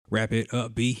Wrap it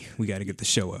up, B. We got to get the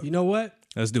show up. You know what?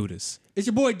 Let's do this. It's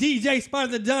your boy DJ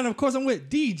Spider the Don. Of course, I'm with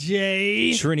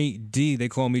DJ Trinity D. They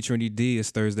call me Trinity D.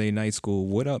 It's Thursday night school.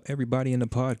 What up, everybody in the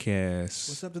podcast?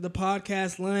 What's up to the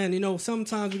podcast land? You know,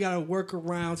 sometimes we got to work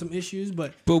around some issues,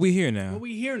 but we here now.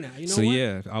 we here now. You know so what?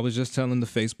 yeah, I was just telling the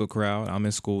Facebook crowd I'm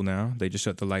in school now. They just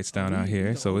shut the lights down out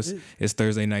here, so it's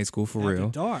Thursday night school for After real.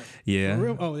 dark. Yeah. For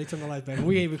real? Oh, they turned the lights back.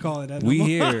 We ain't even calling that. We no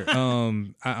more.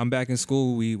 here. I'm back in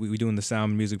school. We doing the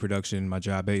sound music production. My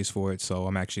job pays for it, so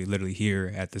I'm actually literally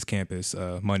here at this campus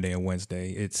Monday and Wednesday.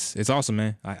 It's awesome,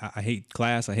 man. I hate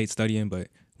class. I hate studying, but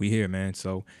we here, man.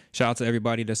 So shout out to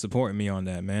everybody that's supporting me on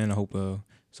that, man. I hope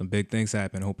some big things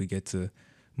happen. I hope we get to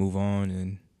move on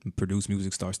and produce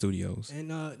Music Star Studios. And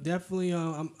definitely,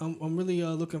 I'm really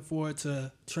looking forward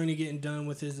to Trini getting done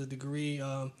with his degree.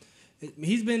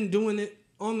 He's been doing it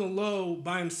on the low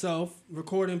by himself,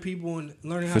 recording people and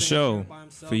learning how to show by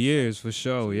himself. For years, for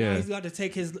sure, so yeah. Now he's got to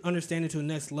take his understanding to the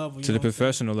next level. To the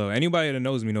professional level. Anybody that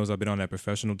knows me knows I've been on that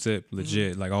professional tip,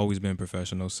 legit, like always been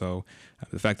professional. So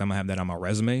the fact I'm gonna have that on my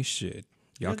resume, shit.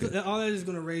 All that is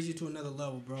going to raise you to another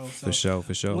level, bro. So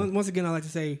For sure. Once again, I'd like to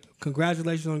say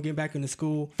congratulations on getting back into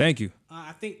school. Thank you.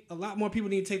 I think a lot more people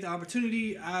need to take the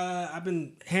opportunity. I've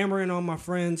been hammering on my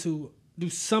friends who do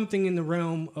something in the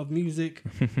realm of music.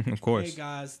 Of course. Hey,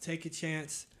 guys, take a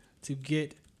chance to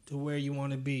get to where you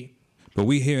want to be. But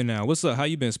we here now. What's up? How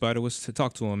you been, Spider?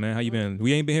 Talk to him, man. How you been?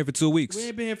 We ain't been here for 2 weeks. We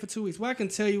ain't been here for 2 weeks. What I can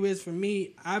tell you is, for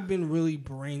me, I've been really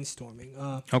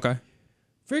brainstorming. Okay.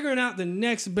 Figuring out the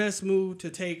next best move to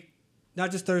take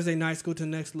not just Thursday night school to the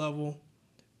next level,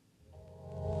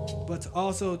 but to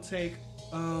also take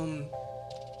the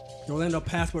Orlando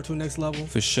Passport to the next level.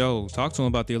 For sure. Talk to him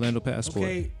about the Orlando Passport.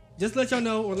 Okay, just to let y'all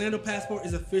know, Orlando Passport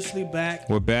is officially back.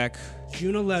 We're back.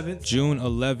 June 11th. June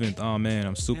 11th. Oh, man,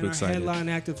 I'm super excited. And our headline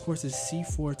act, of course, is C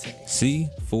Forte. C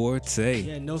Forte.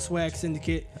 Yeah, No Swag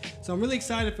Syndicate. So I'm really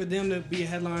excited for them to be a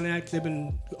headline act. They've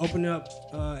been opening up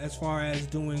as far as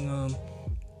doing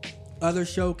other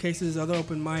showcases, other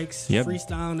open mics,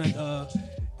 freestyling at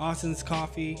Austin's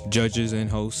Coffee. Judges and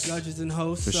hosts.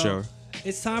 For sure.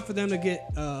 It's time for them to get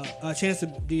a chance to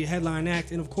be a headline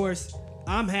act. And of course,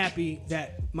 I'm happy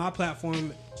that my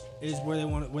platform is where they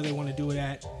want to do it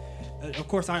at. Of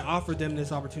course, I offered them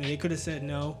this opportunity. They could have said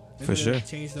no. They for sure.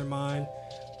 Changed their mind.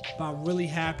 But I'm really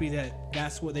happy that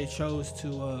that's what they chose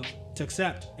to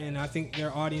accept. And I think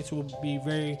their audience will be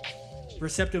very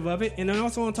receptive of it. And then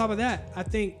also on top of that, I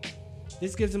think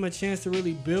this gives them a chance to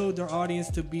really build their audience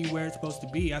to be where it's supposed to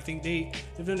be. I think they've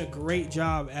done a great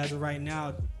job as of right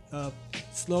now,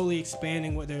 slowly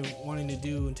expanding what they're wanting to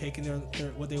do and taking their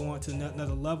what they want to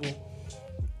another level.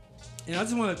 And I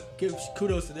just want to give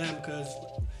kudos to them because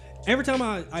every time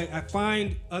I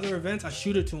find other events, I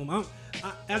shoot it to them.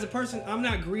 As a person, I'm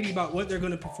not greedy about what they're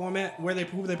going to perform at,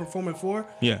 who they're performing for.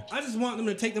 Yeah. I just want them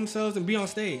to take themselves and be on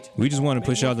stage. We just want to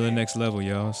push y'all to the next level,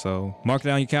 y'all. So mark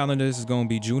down your calendars. It's going to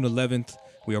be June 11th.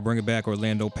 We are bringing back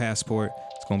Orlando Passport.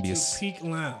 It's going to be Peak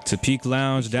Lounge. To Peak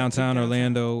Lounge, downtown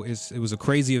Orlando. It was a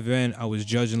crazy event. I was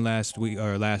judging last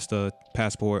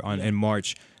Passport in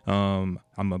March.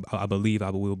 I believe I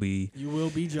will be. You will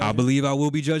be judging. I believe I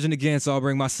will be judging again. So I'll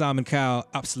bring my Simon Cowell.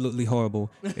 Absolutely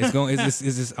horrible. It's going.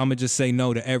 I'm gonna just say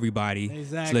no to everybody.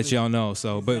 Exactly. To let y'all know.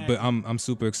 So, exactly. but I'm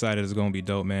super excited. It's gonna be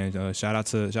dope, man. Shout out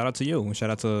to you and shout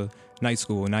out to Night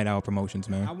School and Night Owl Promotions,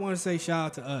 man. I want to say shout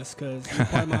out to us because you're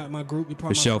part of my group. You're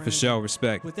part of my friends. For sure.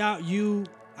 Respect. Without you,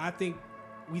 I think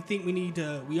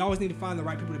we always need to find the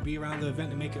right people to be around the event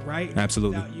to make it right.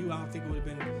 Absolutely. Without you, I don't think it would have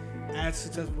been as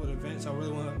successful an event. So I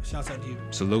really want to shout out to you.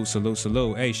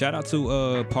 Salute. Hey, shout out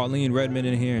to Pauline Redmond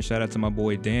in here and shout out to my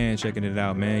boy Dan checking it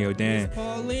out, man. Yo, Dan. Miss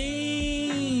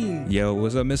Pauline. Yo,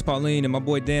 what's up, Miss Pauline and my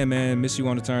boy Dan, man. Miss you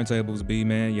on the turntables, B,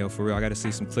 man. Yo, for real, I got to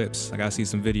see some clips. I got to see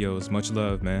some videos. Much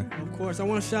love, man. Of course. I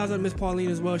want to shout out to Miss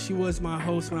Pauline as well. She was my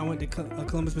host when I went to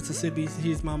Columbus, Mississippi.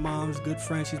 She's my mom's good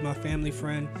friend. She's my family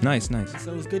friend. Nice.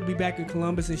 So it's good to be back in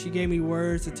Columbus, and she gave me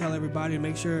words to tell everybody to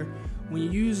make sure when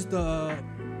you use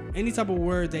any type of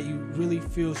word that you really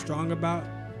feel strong about,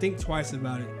 think twice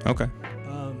about it. Okay.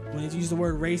 When you use the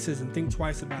word racism, think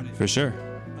twice about it. For sure.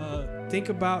 Think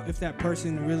about if that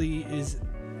person really is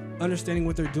understanding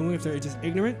what they're doing, if they're just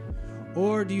ignorant,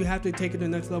 or do you have to take it to the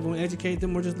next level and educate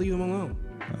them, or just leave them alone?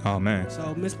 Oh, man.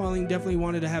 So Miss Pauline definitely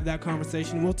wanted to have that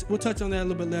conversation. We'll touch on that a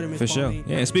little bit later, Miss Pauline. For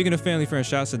sure. Yeah, and speaking of family friends,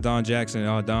 shouts to Don Jackson.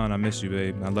 Oh, Don, I miss you,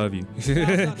 babe. I love you. Shout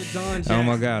out to Don Jackson. Oh,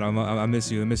 my God. I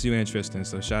miss you. I miss you and Tristan.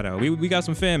 So shout out. We got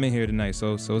some fam in here tonight,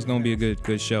 so it's going to be a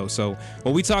good show. So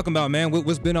what we talking about, man,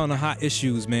 what's been on the hot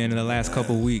issues, man, in the last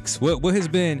couple of weeks? What has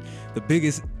been the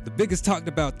biggest talked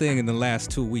about thing in the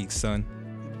last 2 weeks, son?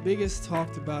 Biggest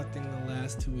talked about thing in the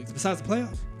last 2 weeks, besides the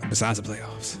playoffs? besides the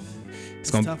playoffs. It's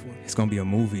a tough one. It's gonna be a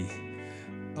movie.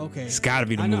 Okay. It's gotta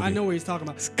be the movie. I know what he's talking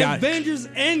about. Avengers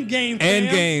Endgame.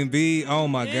 Endgame, B. Oh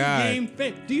my God.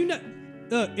 Endgame. Do you know?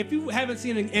 Look, if you haven't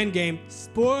seen an Endgame,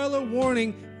 spoiler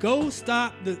warning. Go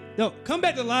stop come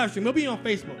back to the live stream. It'll be on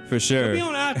Facebook. For sure. It'll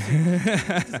be on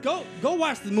iTunes. Just go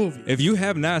watch the movie. If you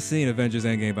have not seen Avengers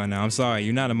Endgame by now, I'm sorry,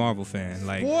 you're not a Marvel fan.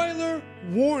 Like, spoiler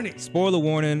warning. Spoiler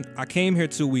warning. I came here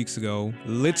 2 weeks ago.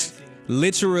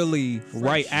 Literally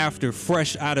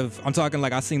fresh out of, I'm talking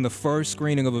like I seen the first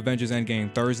screening of Avengers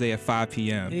Endgame Thursday at 5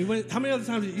 p.m. And he went, how many other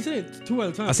times? You said it 2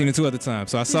 other times. I seen it 2 other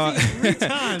times. So I saw it 3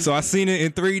 times. So I seen it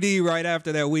in 3D right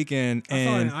after that weekend. I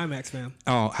saw it in IMAX, fam.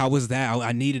 Oh, how was that?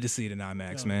 I needed to see it in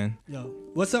IMAX, man. Yo,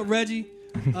 what's up, Reggie?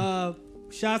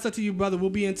 Shouts out to you, brother. We'll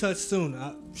be in touch soon.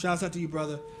 Shouts out to you,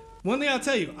 brother. One thing I'll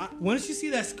tell you, once you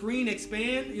see that screen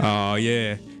expand. Oh,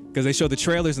 yeah. Because they show the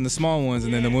trailers and the small ones,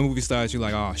 and then the movie starts, you're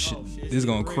like, oh shit, this is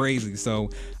going crazy. So, all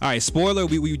right, spoiler,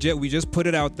 we just put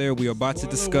it out there. We are about to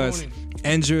discuss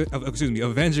Avengers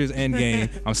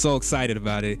Endgame. I'm so excited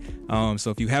about it.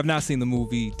 So if you have not seen the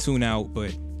movie, tune out,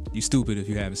 but you stupid if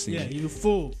you haven't seen it. Yeah, you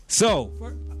fool. So,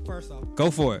 first off, go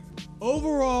for it.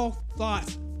 Overall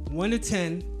thoughts, 1 to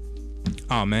 10.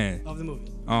 Oh man. Of the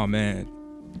movie. Oh man.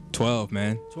 12,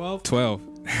 man. 12? 12.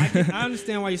 I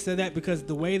understand why you said that, because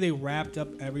the way they wrapped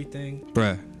up everything,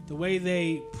 bruh, the way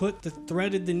they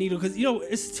threaded the needle, because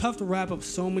it's tough to wrap up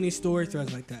so many story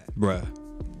threads like that, bruh.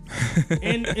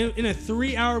 and in a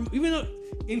 3-hour,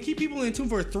 and keep people in tune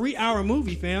for a 3-hour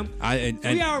movie, fam.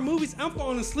 3-hour movies, I'm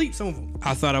falling asleep. Some of them.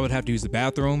 I thought I would have to use the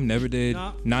bathroom. Never did.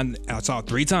 I saw it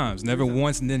 3 times. Never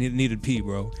once needed to pee,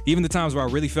 bro. Even the times where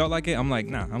I really felt like it, I'm like,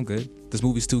 nah, I'm good. This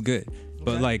movie's too good.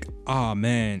 But like, oh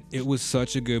man, it was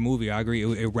such a good movie. I agree.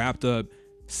 It wrapped up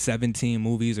 17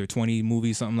 movies or 20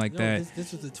 movies, something like that.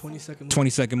 This was a 20-second movie.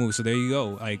 20-second movie. So there you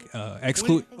go. Like,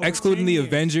 excluding the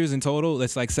Avengers in total,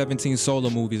 that's like 17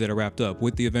 solo movies that are wrapped up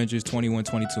with the Avengers, 21,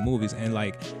 22 movies. And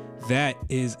like, that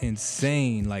is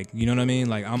insane. Like, you know what I mean?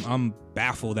 Like, I'm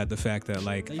baffled at the fact that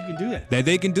like you can do that. That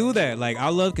they can do that. Like, I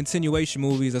love continuation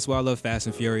movies. That's why I love Fast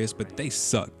and Furious, but they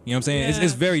suck. You know what I'm saying? Yeah.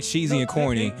 It's very cheesy and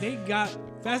corny. They got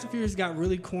Fast and Furious got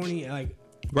really corny. Like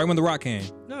right when The Rock came.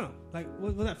 No. Like,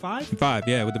 was that 5? 5,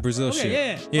 yeah, with the Brazil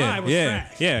shit. Yeah. 5 was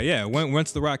trash. Yeah.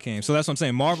 Once The Rock came. So that's what I'm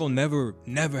saying. Marvel never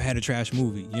had a trash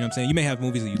movie. You know what I'm saying? You may have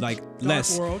movies that you like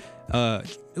less. World.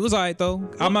 It was alright though.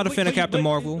 I'm not a fan of Captain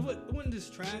Marvel. It wasn't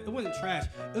just trash. It wasn't trash.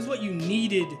 It was what you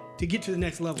needed to get to the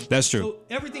next level. That's true. So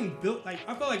everything built, like,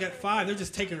 I felt like at 5 they're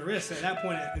just taking a risk at that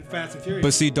point in Fast and Furious.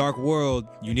 But see, Dark World,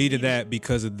 you needed that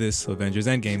because of this Avengers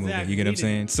Endgame movie. You get what I'm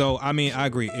saying? So I mean, I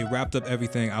agree. It wrapped up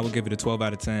everything. I would give it a 12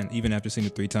 out of 10, even after seeing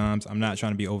it 3 times. I'm not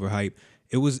trying to be overhyped.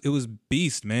 It was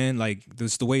beast, man. Like,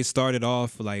 this the way it started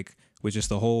off, like, with just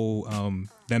the whole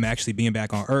them actually being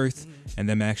back on Earth and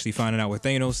them actually finding out what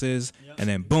Thanos is, and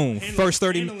then boom, first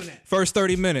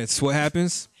 30 minutes, what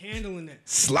happens? Handling that.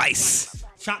 Slice.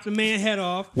 Chop the man head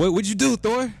off. What'd you do,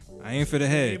 Thor? I aim for the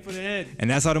head. Aim for the head. And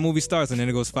that's how the movie starts, and then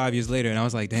it goes 5 years later, and I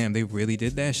was like, damn, they really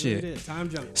did that shit. Really did. Time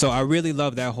jump. So I really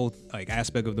love that whole like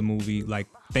aspect of the movie. Like,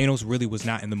 Thanos really was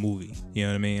not in the movie. You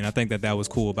know what I mean? And I think that was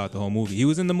cool about the whole movie. He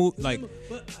was in the movie, like,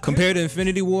 compared to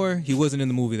Infinity War, he wasn't in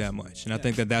the movie that much. And I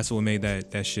think that's what made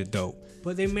that shit dope.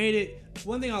 But they made it.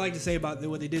 One thing I like to say about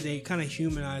what they did, they kind of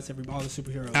humanized all the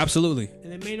superheroes. Absolutely.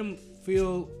 And it made them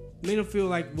feel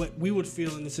like what we would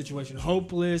feel in the situation: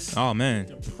 hopeless. Oh man.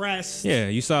 Depressed. Yeah,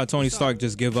 you saw Tony Stark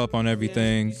just give up on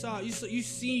everything. You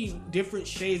see different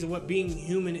shades of what being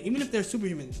human, even if they're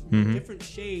superhuman, different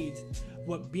shades of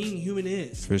what being human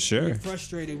is. For sure. When you're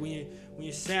frustrated, when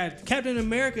you're sad. Captain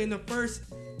America in the first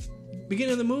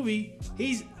beginning of the movie,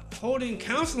 he's holding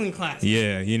counseling classes.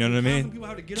 Yeah, you know what I mean?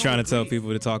 Trying to tell grief. people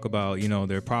to talk about,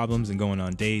 their problems and going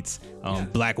on dates.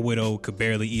 Black Widow could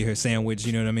barely eat her sandwich,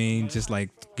 you know what I mean? Just like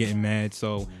getting mad.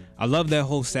 So I love that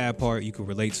whole sad part. You could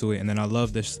relate to it. And then I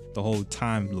love the whole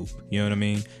time loop. You know what I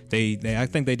mean? I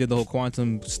think they did the whole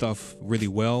quantum stuff really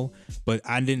well, but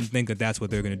I didn't think that that's what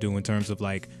they're going to do in terms of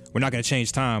like, we're not going to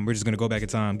change time. We're just going to go back in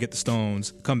time, get the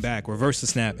stones, come back, reverse the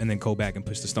snap, and then go back and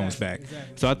push the stones back.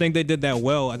 Exactly. So I think they did that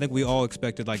well. I think we all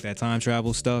expected like that time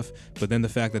travel stuff, but then the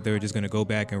fact that they were just going to go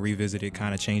back and revisit it,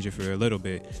 kind of change it for a little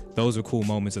bit. Those were cool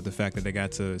moments of the fact that they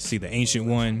got to see the Ancient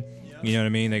One. You know what I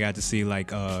mean? They got to see like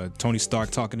Tony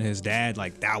Stark talking to his dad.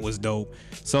 Like, that was dope.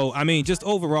 So, I mean, just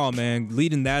overall, man,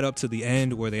 leading that up to the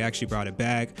end where they actually brought it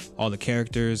back. All the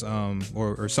characters,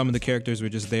 or some of the characters were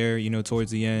just there,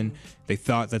 towards the end. They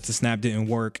thought that the snap didn't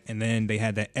work. And then they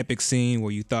had that epic scene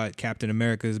where you thought Captain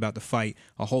America is about to fight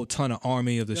a whole ton of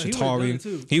army of the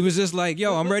Chitauri. He was just like,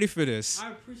 yo, I'm ready for this.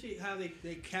 I appreciate how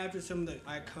they captured some of the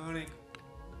iconic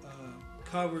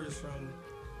covers from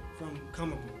from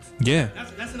comic books. Yeah.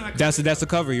 That's an iconic. That's the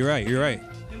cover. You're right.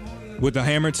 Him holding With the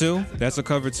hammer too. That's a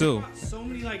cover too. So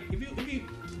many like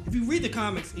if you read the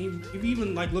comics, if you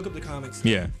even like look up the comics,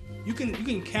 Yeah. you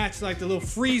can catch like the little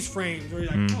freeze frames where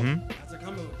you're like, oh, that's a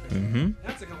comic book picture.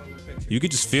 That's a comic book picture. You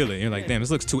could just feel it. You're like, damn,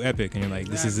 this looks too epic, and you're like,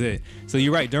 this is it. So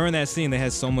you're right. During that scene, they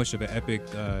had so much of an epic,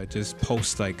 just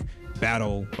post like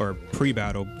battle or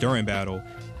pre-battle, during battle,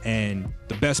 and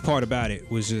the best part about it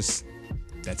was just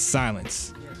that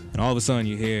silence, and all of a sudden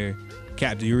you hear,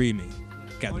 "Cap, do you read me?"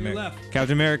 Captain your America. left.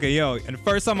 Captain America, yo. And the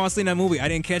first time I seen that movie, I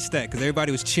didn't catch that because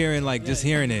everybody was cheering, like just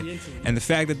hearing it. And the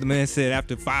fact that the man said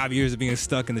after 5 years of being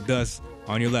stuck in the dust,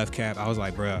 on your left, Cap, I was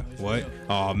like, bruh, what?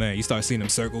 Oh man, you start seeing them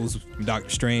circles from Doctor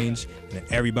Strange, and then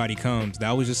everybody comes.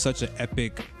 That was just such an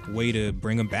epic way to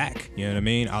bring them back. You know what I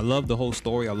mean? I love the whole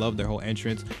story. I love their whole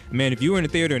entrance. Man, if you were in the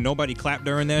theater and nobody clapped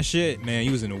during that shit, man,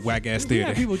 you was in a whack ass theater.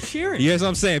 Yeah, people cheering. You know what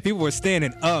I'm saying? People were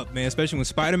standing up, man, especially when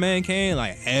Spider-Man came,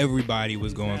 like everybody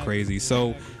was going crazy.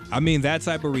 So, I mean, that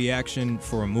type of reaction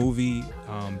for a movie,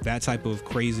 that type of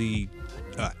crazy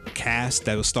cast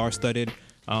that was star-studded,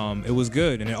 it was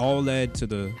good, and it all led to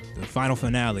the final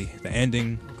finale, the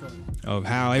ending of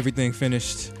how everything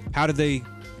finished. How did they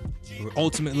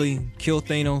ultimately kill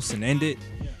Thanos and end it?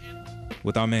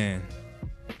 With our man,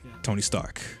 Tony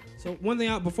Stark. So one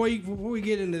thing, before we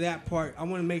get into that part, I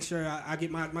want to make sure I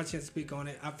get my chance to speak on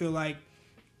it. I feel like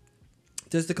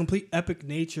just the complete epic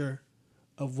nature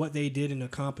of what they did and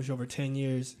accomplished over 10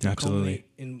 years. Absolutely.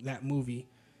 In that movie,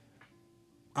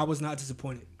 I was not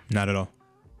disappointed. Not at all.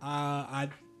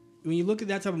 When you look at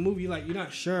that type of movie, like you're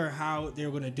not sure how they're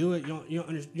going to do it. You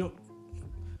don't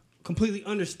completely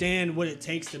understand what it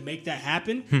takes to make that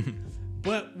happen.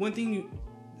 But one thing,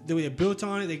 the way they built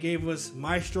on it, they gave us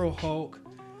Maestro Hulk.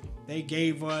 They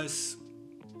gave us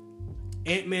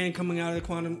Ant-Man coming out of the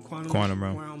quantum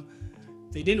realm.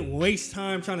 They didn't waste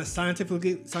time trying to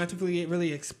scientifically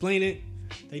really explain it.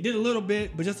 They did a little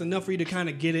bit, but just enough for you to kind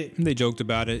of get it. They joked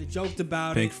about it.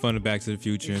 Make fun of Back to the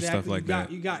Future and stuff like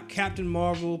that. You got Captain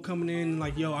Marvel coming in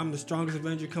like, yo, I'm the strongest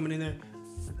Avenger, coming in there,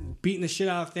 beating the shit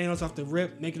out of Thanos off the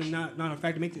rip, making them not a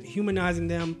factor, humanizing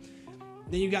them.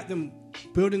 Then you got them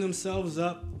building themselves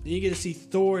up. Then you get to see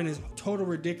Thor in his total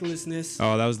ridiculousness.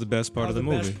 Oh, that was the best part of the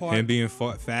movie. Him being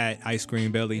fat, ice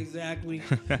cream belly. Exactly.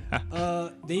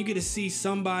 Then you get to see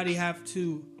somebody have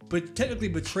to technically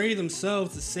betray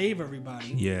themselves to save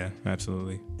everybody. Yeah,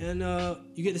 absolutely. And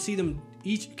you get to see them,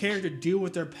 each character, deal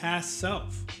with their past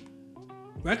self.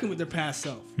 Reckon with their past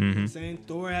self. You know what I'm saying?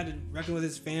 Thor had to reckon with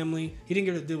his family. He didn't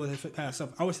get to deal with his past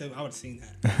self. I would have seen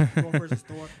that. Thor versus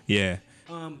Thor. Yeah.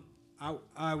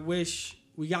 I wish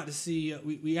we got to see,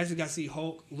 we actually got to see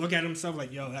Hulk look at himself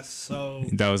like, yo, that's so...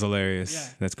 That was hilarious. Yeah.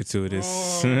 That's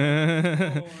gratuitous. You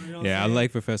know yeah, I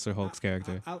like Professor Hulk's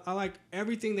character. I like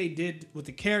everything they did with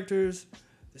the characters,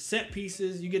 the set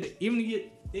pieces.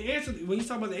 They answered, when you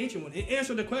talk about the Ancient One, it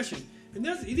answered the question. And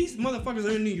these motherfuckers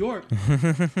are in New York.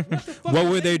 What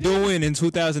were they doing in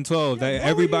 2012? Yeah,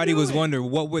 everybody was wondering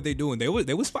what were they doing. They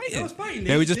was fighting.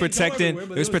 They were just protecting. They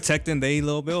was protecting their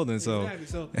little building. So, exactly.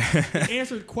 So it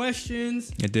answered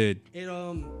questions. It did. It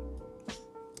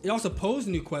also posed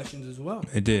new questions as well.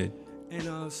 It did.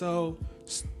 And so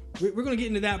we're gonna get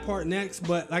into that part next.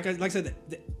 But like I said,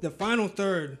 the final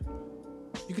third,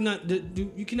 you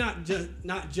cannot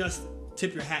just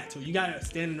tip your hat to. You gotta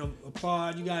stand and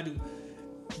applaud. You gotta do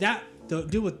that. To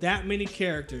deal with that many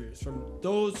characters from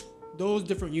those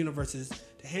different universes,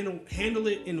 to handle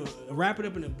it wrap it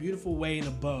up in a beautiful way in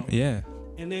a bow. Yeah.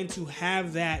 And then to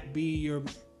have that be your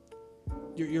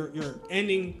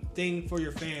ending thing for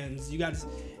your fans. You got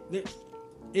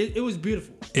it was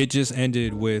beautiful. It just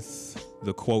ended with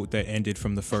the quote that ended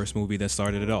from the first movie that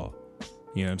started it all.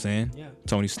 You know what I'm saying? Yeah.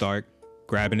 Tony Stark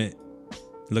grabbing it,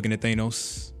 looking at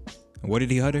Thanos. What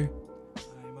did he utter?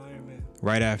 I'm Iron Man.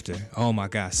 Right after. Oh my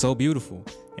God, so beautiful.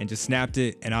 And just snapped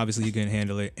it, and obviously he couldn't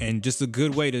handle it. And just a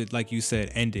good way to, like you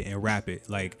said, end it and wrap it.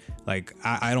 Like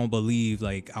I don't believe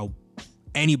how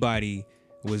anybody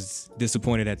was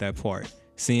disappointed at that part.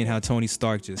 Seeing how Tony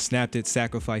Stark just snapped it,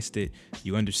 sacrificed it,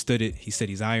 you understood it. He said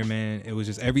he's Iron Man. It was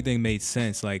just, everything made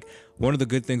sense. Like, one of the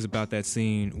good things about that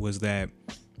scene was that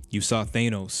you saw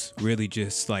Thanos really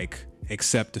just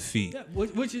accept defeat. Yeah,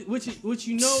 which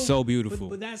you know, so beautiful.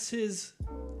 But that's his,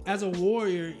 as a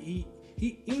warrior. He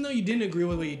even though you didn't agree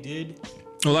with what he did.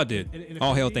 Well, I did.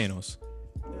 All hail Thanos.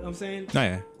 You know what I'm saying?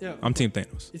 Yeah. I'm Team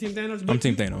Thanos. You Team Thanos? I'm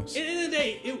Team Thanos. At the end of the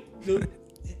day,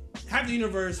 have the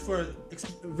universe for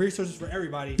resources for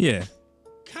everybody. Yeah.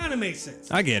 Kind of makes sense.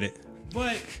 I get it.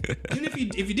 But even if you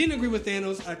didn't agree with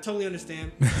Thanos, I totally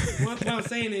understand. What I'm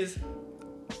saying is,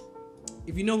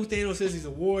 if you know who Thanos is, he's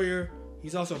a warrior.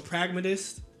 He's also a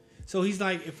pragmatist. So he's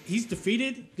like, if he's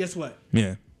defeated, guess what?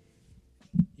 Yeah.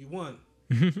 You won.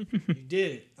 You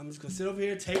did it. I'm just gonna sit over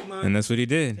here, take And that's what he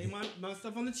did. my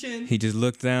stuff on the chin. He just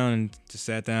looked down and just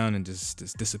sat down and just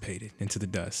dissipated into the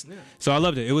dust. Yeah. So I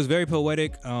loved it. It was very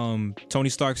poetic. Tony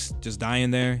Stark's just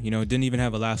dying there. You know, didn't even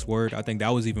have a last word. I think that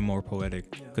was even more poetic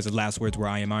because the last words were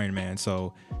 "I am Iron Man."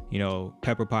 So, you know,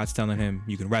 Pepper Potts telling him,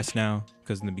 "You can rest now,"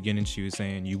 because in the beginning she was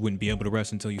saying you wouldn't be able to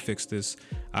rest until you fix this.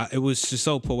 It was just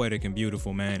so poetic and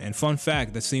beautiful, man. And fun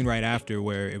fact, the scene right after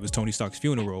where it was Tony Stark's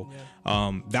funeral,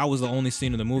 that was the only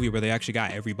scene of the movie where they actually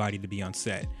got everybody to be on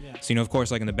set. Yeah. So, you know, of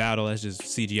course, like in the battle, that's just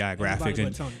CGI graphic. Everybody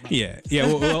And but Tony. yeah,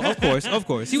 well, of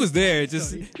course. He was there,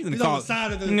 just he's in the He's on the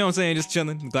side of the- you know what I'm saying, just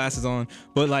chilling, glasses on.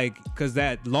 But like, cause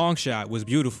that long shot was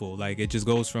beautiful. Like it just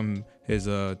goes from his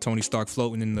Tony Stark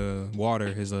floating in the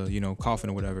water, his you know, coffin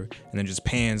or whatever, and then just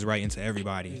pans right into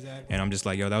everybody. Exactly. And I'm just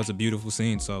like, yo, that was a beautiful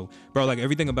scene. So, bro, like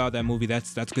everything about that movie,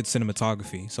 that's good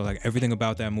cinematography. So like everything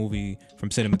about that movie, from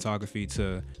cinematography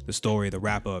to the story, the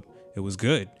wrap up, it was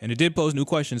good. And it did pose new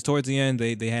questions towards the end.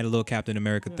 They had a little Captain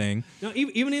America thing. No,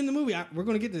 even in the movie, we're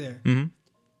gonna get to there.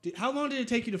 Mm-hmm. How long did it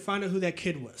take you to find out who that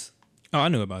kid was? Oh, I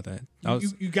knew about that.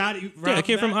 You got it. Yeah, the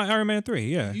kid from Iron Man 3.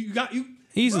 Yeah, You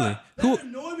easily. Bruh, that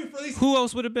annoyed me for at least. Who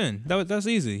else would have been? That's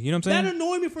easy. You know what I'm saying? That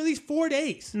annoyed me for at least 4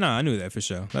 days. Nah, I knew that for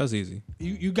sure. That was easy.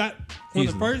 You got on the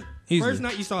Easily. first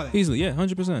night you saw that. Easily, yeah,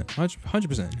 100%.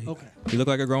 100%. Okay. He looked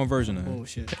like a grown version of him.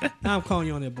 Bullshit. Now I'm calling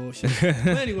you on that bullshit.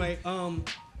 But anyway,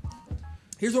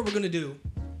 here's what we're gonna do.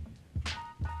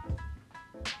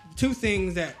 Two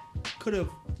things that could have,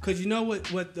 cause you know what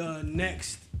the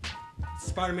next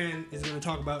Spider-Man is gonna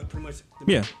talk about pretty much.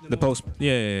 Yeah, the movie. post.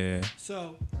 Yeah.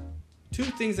 So, two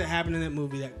things that happened in that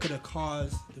movie that could have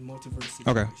caused the multiverse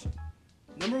Okay. situation.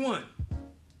 Number one,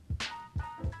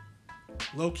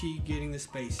 Loki getting the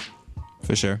space suit.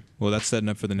 For sure. Well, that's setting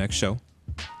up for the next show.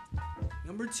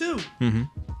 Number two, Mm-hmm.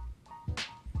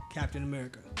 Captain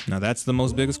America. Now that's the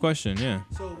most biggest question. Yeah.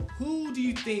 So, who do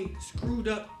you think screwed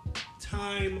up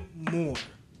time more?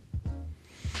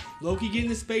 Loki getting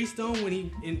the space stone when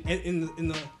he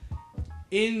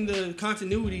in the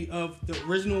continuity of the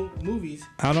original movies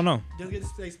I don't know. doesn't get the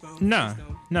space stone. Nah. Space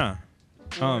stone. Nah.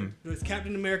 Or does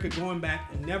Captain America going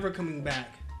back and never coming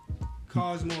back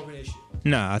cause more of an issue?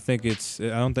 Nah, I think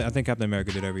I think Captain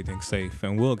America did everything safe,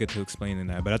 and we'll get to explaining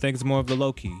that. But I think it's more of the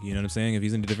Loki. You know what I'm saying? If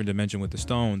he's in a different dimension with the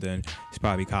stone, then he's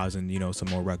probably causing, you know, some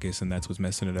more ruckus, and that's what's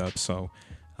messing it up. So,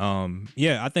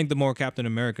 yeah, I think the more Captain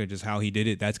America, just how he did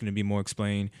it, that's gonna be more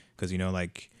explained, because you know,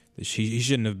 like he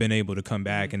shouldn't have been able to come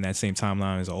back in that same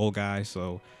timeline as an old guy.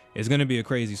 So it's gonna be a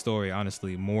crazy story,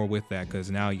 honestly. More with that,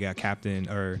 because now you got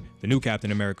the new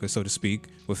Captain America, so to speak,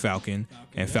 with Falcon,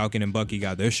 and Falcon and Bucky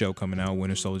got their show coming out,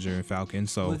 Winter Soldier and Falcon.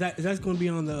 So Is that going to be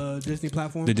on the Disney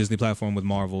platform? the Disney platform with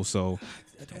Marvel. So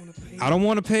I don't want to pay. I don't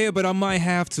want to pay it, but I might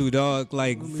have to, dog.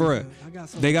 Like for it.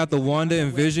 They got the Wanda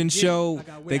and Vision show.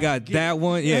 They got that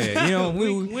one. Yeah, you know,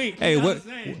 Wink, wink, hey, you know what what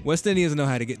I'm saying? West Indians know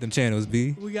how to get them channels,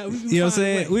 B. We You know what I'm find a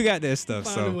saying? way. We got that stuff.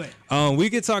 Find a So, we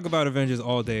could talk about Avengers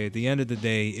all day. At the end of the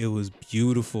day, it was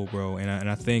beautiful, bro. And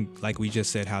I think, like we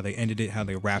just said, how they ended it, how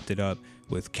they wrapped it up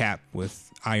with Cap, with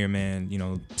Iron Man, you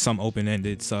know, some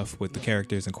open-ended stuff with the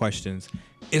characters and questions.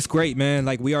 It's great, man.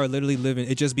 Like, we are literally living.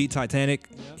 It just beat Titanic.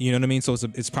 You know what I mean? So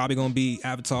it's probably gonna be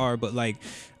Avatar, but like,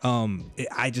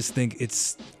 I just think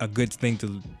it's a good thing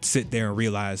to sit there and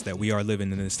realize that we are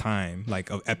living in this time, like,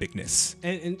 of epicness.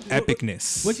 And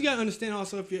Epicness. What you gotta understand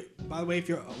also, by the way, if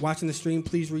you're watching the stream,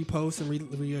 please repost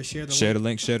and share the Share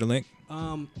link. the link.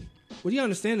 What you gotta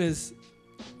understand is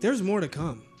there's more to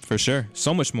come. For sure.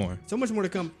 So much more. So much more to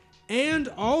come. And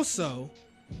also,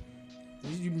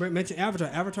 you mentioned Avatar.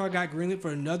 Avatar got greenlit for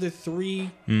another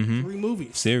three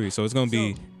movies. Series. So it's gonna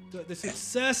be The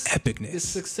success, epicness. The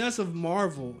success of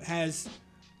Marvel has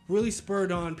really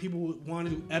spurred on people who want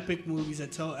to do epic movies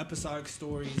that tell episodic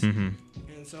stories. And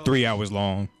so 3 hours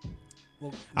long.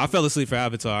 Well, I fell asleep for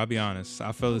Avatar. I'll be honest.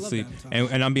 I fell love asleep, Avatar.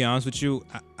 and I'll be honest with you.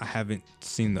 I haven't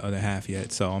seen the other half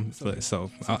yet, so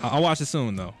I'll watch it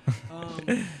soon though.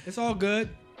 it's all good.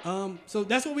 So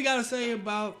that's what we gotta say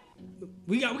about.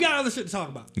 We got other shit to talk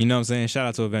about. You know what I'm saying? Shout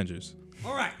out to Avengers.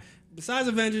 All right. Besides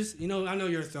Avengers, I know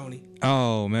you're a Sony.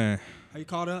 Oh man. Are you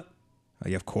caught up?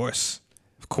 Yeah, of course.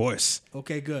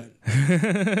 Okay, good. All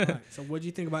right. So what do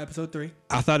you think about episode 3?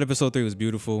 I thought episode 3 was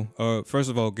beautiful. First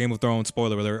of all, Game of Thrones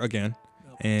spoiler alert again,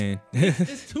 and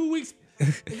It's 2 weeks.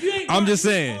 If you ain't I'm caught- just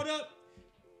you saying. caught up,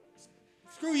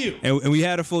 screw you. And we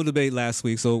had a full debate last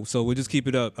week, so we'll just keep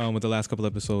it up with the last couple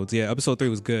episodes. Yeah, episode 3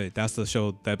 was good. That's the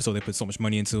episode they put so much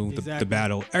money into, the Exactly.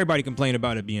 battle. Everybody complained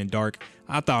about it being dark.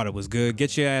 I thought it was good.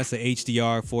 Get your ass a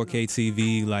HDR 4K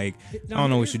TV. Like, I don't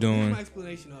know what you're Here's doing. my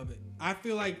explanation of it. I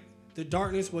feel like the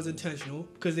darkness was intentional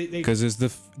because they Because it's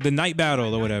the night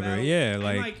battle or whatever. battle. Yeah, And,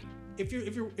 like if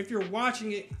you're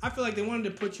watching it, I feel like they wanted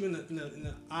to put you in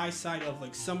the eyesight of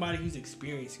like somebody who's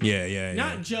experiencing it. yeah.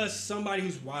 Not just somebody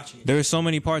who's watching it. There are so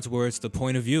many parts where it's the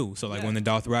point of view. So like Yeah. when the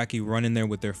Dothraki run in there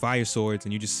with their fire swords,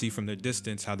 and you just see from their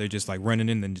distance how they're just like running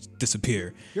in and just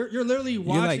disappear. You're literally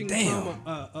watching damn. from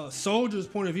a soldier's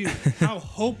point of view how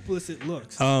hopeless it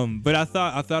looks. But I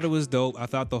thought it was dope. I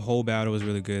thought the whole battle was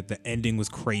really good. The ending was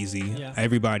crazy. Yeah.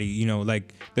 Everybody,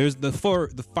 like there's the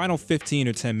final 15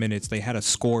 or 10 minutes they had a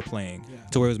score playing Yeah.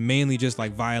 to where it was mainly just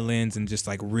like violins and just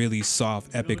like really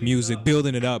soft epic Building it music, up.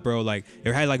 building it up, bro. Like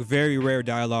it had like very rare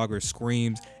dialogue or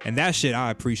screams, and that shit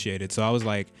I appreciated. So I was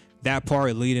like, that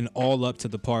part leading all up to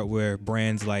the part where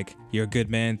Bran's like, "You're a good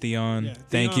man, Theon. Yeah,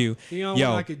 Thank you." Theon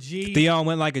went like a G. Theon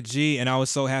went like a G, and I was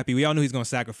so happy. We all knew he's gonna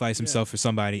sacrifice himself for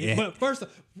somebody. Yeah. But first,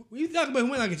 when you talk about who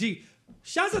went like a G,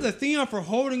 shouts out to Theon for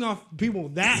holding off people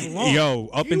that long. Yo,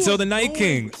 up He until was the Night going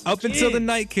King. Up until the in.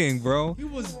 Night King, bro. He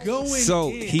was going So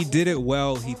in. he did it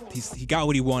well. He got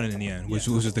what he wanted in the end, which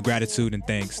was just the gratitude and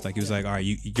thanks. Like he was like, all right,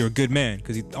 you're a good man,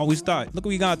 because he always thought, look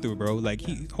what he got through, bro. Like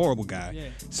he horrible guy. Yeah.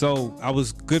 So I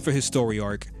was good for his story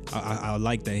arc. I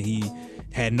like that he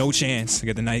had no chance to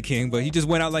get the Night King, but he just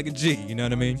went out like a G. You know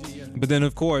what I mean? Yeah. But then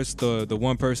of course the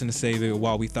one person to save it,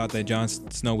 while we thought that Jon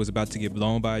Snow was about to get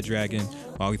blown by a dragon,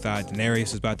 while we thought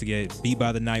Daenerys was about to get beat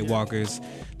by the Night Walkers,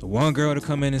 the one girl to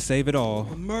come in and save it all.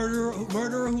 a murderer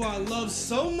who I love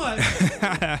so much.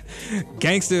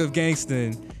 Gangster of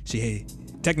Gangston. She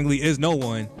technically is no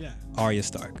one. Yeah. Arya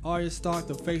Stark. Arya Stark,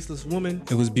 the faceless woman.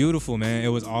 It was beautiful, man. It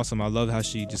was awesome. I love how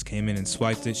she just came in and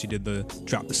swiped it. She did the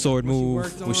drop the sword move,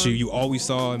 worked which on. you always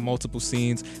saw in multiple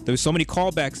scenes. There was so many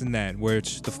callbacks in that, where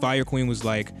the Fire Queen was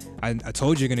like, I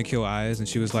told you you're gonna kill eyes, and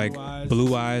she was like,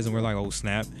 blue eyes, and we're like, oh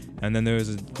snap. And then there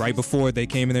was right before they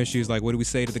came in there, she was like, what do we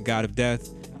say to the god of death?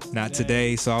 Not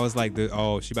today. So I was like,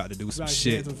 she about to do some Right,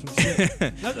 shit. after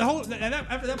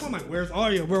that point, I'm like, where's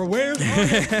Arya? Where's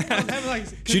Arya? I was having like,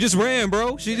 She just ran,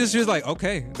 bro. She was like,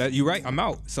 okay, that you right, I'm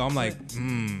out. So I'm like,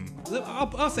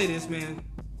 I'll say this, man.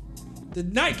 The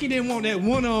Night King didn't want that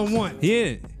one-on-one. He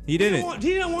didn't. He didn't. He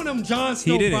didn't want them Jon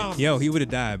Snow He didn't. bombs. Yo, he would have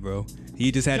died, bro.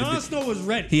 He just had Jon to. Snow was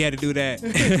ready. He had to do that.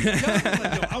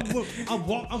 Jon Snow was like,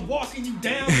 yo, I'm walking you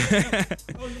down.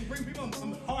 Bring people.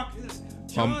 I'm hawking.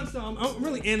 Jon Snow. I'm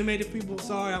really animated. People,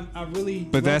 sorry. I really.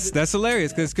 But that's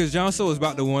hilarious because Jon Snow was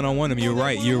about to one-on-one him. You're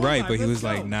right. But he was Let's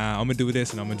like, go. nah, I'm gonna do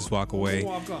this and I'm gonna just walk away.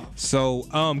 Walk off. So,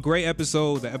 great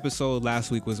episode. The episode last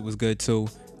week was good too.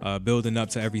 Building up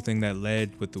to everything that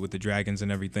led with the dragons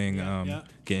and everything. Yeah.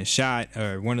 Getting shot,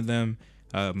 or one of them.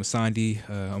 Masandi,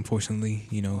 unfortunately,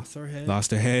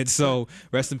 lost her head. So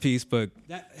rest in peace. But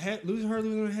That head, losing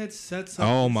her head sets up.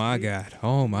 oh my god,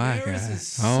 Daenerys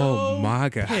is oh so my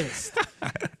god. pissed.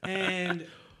 And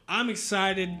I'm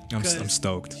excited. I'm 'cause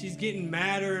stoked. She's getting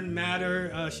madder and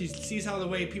madder. She sees how the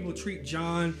way people treat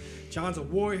Jon. Jon's a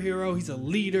war hero. He's a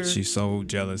leader. She's so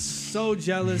jealous. So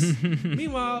jealous.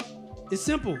 Meanwhile, it's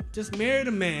simple. Just marry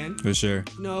the man. For sure.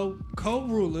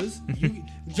 Co-rulers.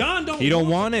 Jon don't. He don't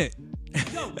want it.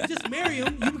 Yo, just marry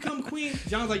him. You become queen.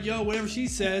 Jon's like, yo, whatever she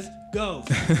says, go.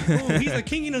 Boom. He's a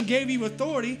king and gave you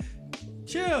authority.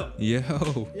 Chill.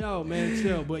 Yo, man,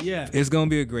 chill. But yeah. It's gonna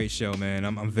be a great show, man.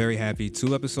 I'm very happy.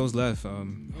 2 episodes left.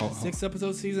 6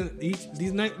 episode season.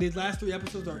 These last 3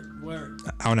 episodes are where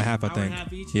hour and a half, I hour think. and a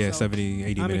half each, Yeah, so 70,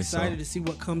 80 I'm minutes. excited to see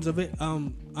what comes of it.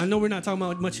 I know we're not talking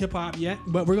about much hip hop yet,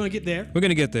 but we're gonna get there. We're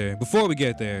gonna get there. Before we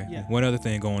get there, Yeah. one other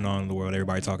thing going on in the world,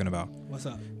 everybody talking about. What's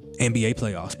up? NBA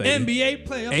playoffs, baby. NBA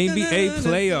playoffs. NBA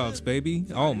playoffs, baby.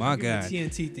 Oh my god.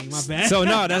 TNT thing. My bad. So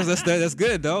no, that's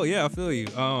good though. Yeah, I feel you.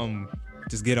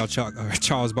 Just get our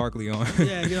Charles Barkley on.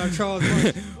 Yeah, get our Charles.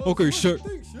 Okay, sure.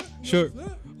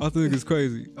 I think it's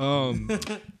crazy.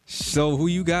 So who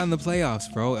you got in the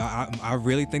playoffs, bro? I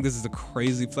really think this is a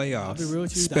crazy playoffs, be real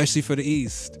with you, especially for the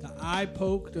East. The eye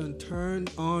poked and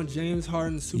turned on James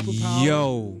Harden's superpower.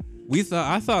 Yo,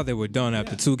 I thought they were done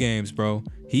after 2 games, bro.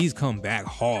 He's come back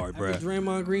hard, bro.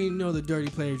 Draymond Green, you know the dirty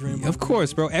player Draymond. Of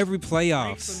course, bro. Every Breaks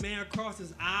playoffs. the man across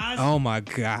his eyes. Oh my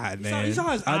god, man. You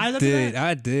saw his eyes I after did, that?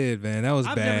 I did, man. That was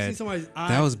I've bad. never seen somebody's eyes.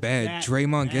 That was bad. that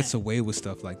Draymond bad. gets away with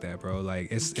stuff like that, bro. Like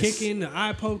it's Kicking, the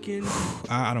eye poking.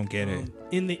 I don't get it.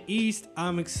 In the East,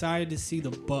 I'm excited to see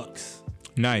the Bucks.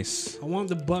 Nice. I want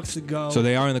the Bucks to go. So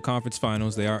they are in the conference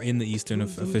finals. They are in the Eastern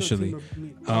Who's the officially.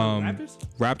 team? Raptors?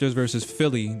 Raptors versus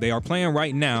Philly. They are playing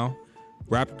right now.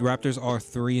 Raptors are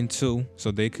 3-2,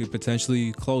 so they could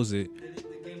potentially close it. The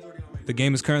game's already on right The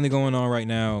game is currently going on right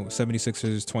now.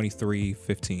 76ers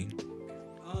 23-15.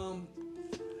 now.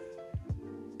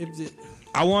 If the,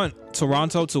 I want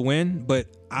Toronto to win, but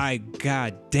I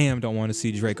goddamn don't want to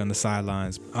see Drake on the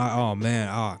sidelines. Oh man,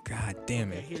 oh god damn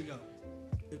Okay, it. here you go.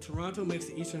 If Toronto makes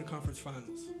the Eastern Conference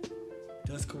Finals,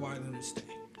 does Kawhi Leonard stay?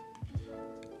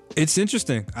 It's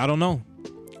interesting. I don't know.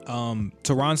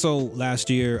 Toronto last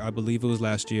year, I believe it was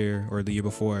last year or the year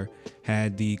before,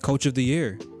 had the coach of the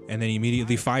year and then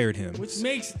immediately fired him. Which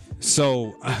makes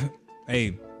So, hey,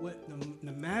 what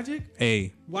the Magic?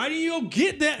 hey, Why do you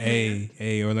get that? Man?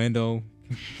 hey, Orlando.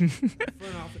 Front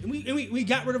office. And we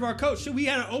got rid of our coach. Shit, we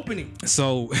had an opening.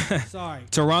 So, Sorry.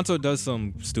 Toronto does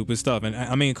some stupid stuff, and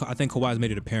I mean, I think Kawhi's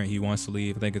made it apparent he wants to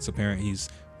leave. I think it's apparent he's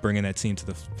bringing that team to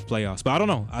the playoffs. But I don't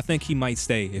know. I think he might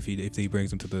stay if he brings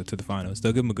them to the finals.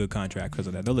 They'll give him a good contract because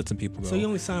of that. They'll let some people go. So he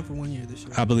only signed for 1 year this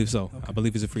year. I believe so. Okay. I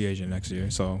believe he's a free agent next year.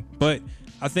 So, but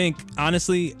I think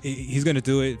honestly, he's gonna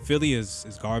do it. Philly is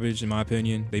garbage in my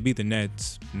opinion. They beat the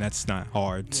Nets, and that's not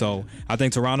hard. Yeah. So I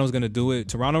think Toronto's gonna do it.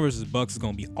 Toronto versus Bucks is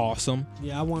gonna be awesome.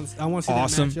 Yeah, I want to see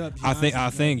awesome. that matchup.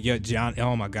 I think yeah, John.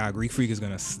 Oh my God, Greek Freak is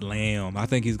gonna slam. I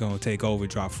think he's gonna take over,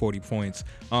 drop 40 points.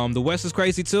 The West is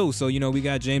crazy too. So we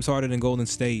got James Harden and Golden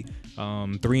State.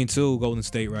 3-2 Golden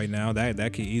State right now.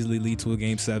 That could easily lead to a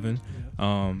Game 7.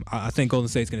 I think Golden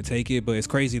State's gonna take it, but it's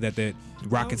crazy that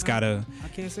Rockets gotta. I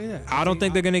can't say that. I don't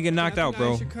think they're gonna get knocked out,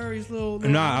 bro. Curry's little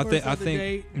Nah, I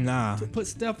think nah. To put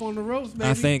Steph on the ropes, baby.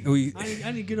 I think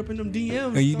I need to get up in them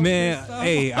DMs. Man,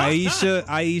 hey, Aisha,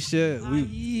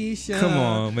 come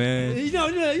on, man. You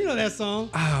know that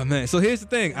song. Ah, man. So here's the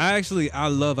thing. I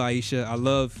love Aisha. I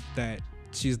love that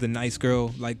she's the nice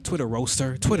girl. Like Twitter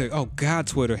roaster. Twitter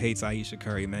hates Aisha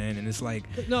Curry, man. And it's like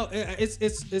no, it's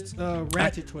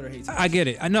ratchet. Twitter hates her. I get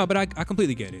it. I know, but I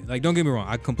completely get it. Like, don't get me wrong.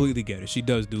 I completely get it. She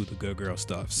does do the good girl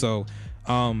stuff. So,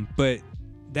 but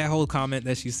that whole comment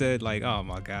that she said, like, oh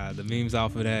my God, the memes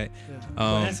off of that.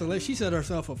 Yeah. She set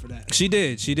herself up for that. She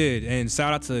did. And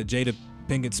shout out to Jada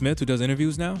Pinkett Smith, who does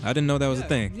interviews now. I didn't know that was a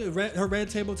thing. Yeah, her Red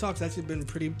Table Talks actually been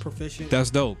pretty proficient. That's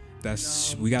dope.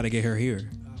 We got to get her here.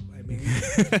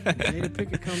 Jada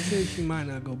Pinkett comes here, she might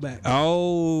not go back.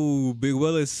 Oh, Big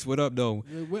Willis, what up though?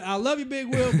 I love you, Big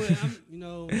Will,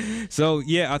 but So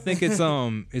yeah, I think it's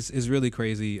it's really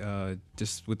crazy,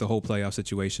 just with the whole playoff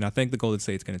situation. I think the Golden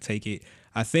State's gonna take it.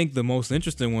 I think the most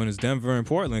interesting one is Denver and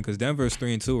Portland, because Denver is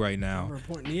 3-2 right now.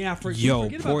 Yeah,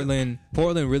 Portland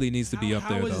really needs to be up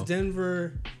there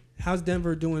though. How's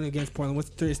Denver doing against Portland?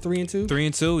 It's 3-2?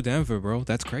 3-2, Denver, bro.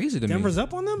 That's crazy to me. Denver's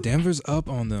up on them? Denver's up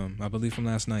on them, I believe, from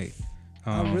last night.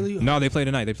 No, they play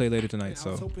tonight. They play later tonight. I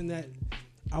was hoping that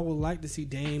I would like to see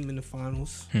Dame in the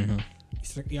finals.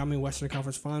 Mm-hmm. Western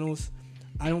Conference Finals.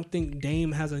 I don't think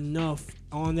Dame has enough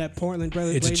on that Portland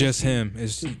Blazers. It's just him.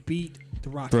 It's to beat the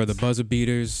Rockets. Bro, the buzzer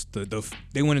beaters.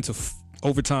 They went into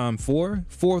overtime,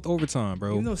 fourth overtime,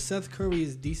 bro. Even though Seth Curry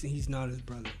is decent, he's not his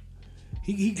brother.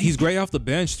 He's great off the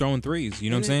bench throwing threes. You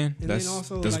know what I'm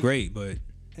saying? That's great. But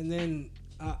and then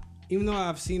even though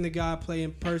I've seen the guy play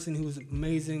in person, who was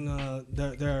amazing.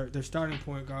 Their starting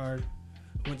point guard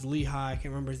went to Lehigh. I can't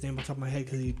remember his name off the top of my head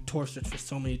because he torched it for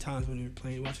so many times when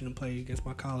we were watching him play against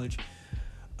my college.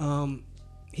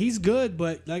 He's good,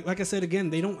 but like I said again,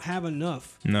 they don't have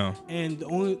enough. No. And the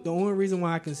only reason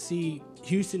why I can see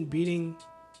Houston beating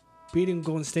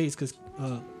Golden State is because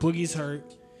Boogie's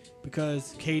hurt,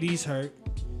 because KD's hurt,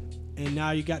 and now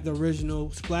you got the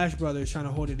original Splash Brothers trying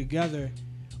to hold it together,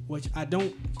 which I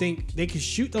don't think they can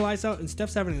shoot the lights out, and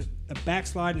Steph's having a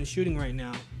backslide in shooting right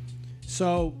now.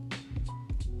 So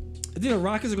I think the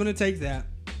Rockets are going to take that,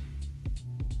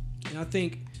 and I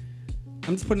think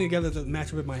I'm just putting together the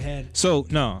matchup in my head. So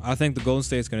no, I think the Golden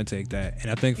State's going to take that, and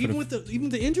I think even with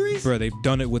the injuries, bro, they've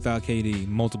done it without KD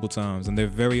multiple times, and they're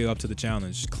very up to the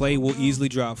challenge. Clay will easily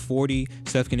drop 40.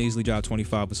 Steph can easily drop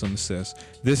 25 with some assists.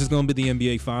 This is going to be the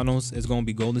NBA Finals. It's going to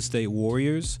be Golden State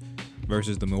Warriors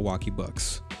versus the Milwaukee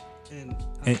Bucks. And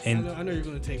I know you're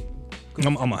going to take.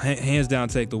 I'm gonna hands down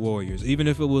take the Warriors, even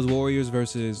if it was Warriors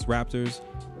versus Raptors.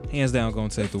 Hands down, gonna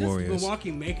take the Warriors.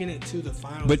 Milwaukee making it to the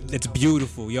finals, but it's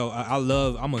beautiful, yo.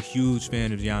 I'm a huge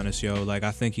fan of Giannis, yo. Like,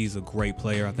 I think he's a great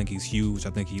player. I think he's huge. I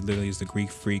think he literally is the Greek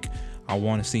freak. I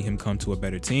want to see him come to a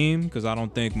better team because I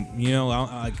don't think, as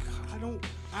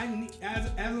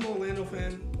an Orlando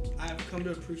fan, I've come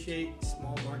to appreciate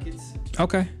small markets.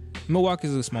 Okay,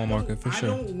 Milwaukee's a small market for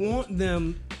sure. I don't want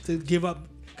them to give up.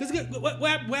 Because what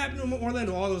happened in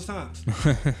Orlando all those times?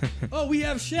 Oh, we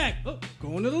have Shaq. Oh,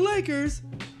 going to the Lakers.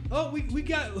 Oh, we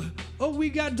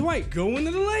got Dwight going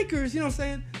to the Lakers. You know what I'm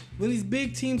saying? When these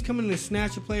big teams come in and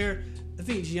snatch a player, I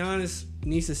think Giannis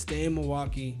needs to stay in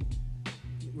Milwaukee,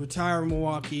 retire in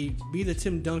Milwaukee, be the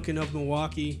Tim Duncan of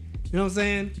Milwaukee. You know what I'm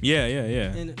saying? Yeah.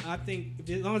 And I think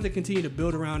as long as they continue to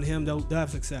build around him, they'll have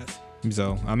success.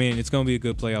 So I mean, it's gonna be a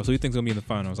good playoff. So who you think's gonna be in the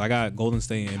finals? I got Golden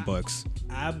State and Bucks.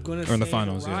 I'm gonna Or in say the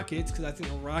finals, the Rockets because I think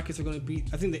the Rockets are gonna beat.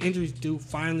 I think the injuries do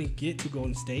finally get to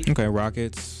Golden State. Okay,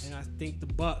 Rockets. And I think the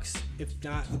Bucks, if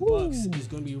not the Bucks, is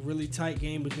going to be a really tight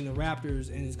game between the Raptors,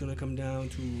 and it's going to come down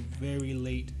to a very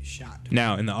late shot.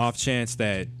 Now, in the off chance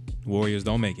that Warriors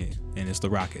don't make it, and it's the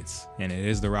Rockets, and it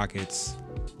is the Rockets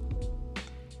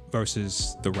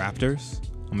versus the Raptors,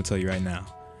 I'm gonna tell you right now,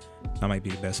 that might be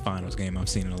the best finals game I've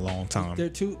seen in a long time. The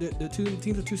two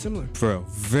teams are too similar. For real,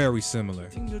 very similar.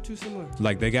 Teams are too similar.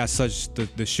 Like they got such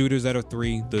the shooters that are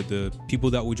three, the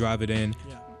people that will drive it in.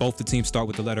 Yeah. Both the teams start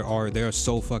with the letter R. They're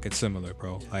so fucking similar,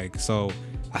 bro. Yeah. Like, so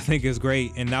I think it's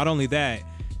great. And not only that,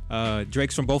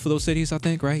 Drake's from both of those cities, I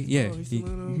think, right? Yeah. Oh, he's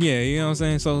from Yeah, you know what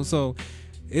I'm saying? So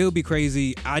it'll be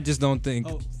crazy. I just don't think.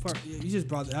 Oh, fuck. Yeah, you just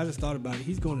brought that. I just thought about it.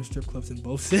 He's going to strip clubs in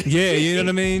both cities. Yeah, you know what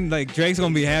I mean? Like, Drake's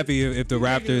going to be happy if the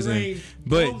Raptors and.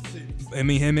 But, I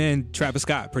mean, him and Travis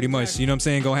Scott, pretty much. You know what I'm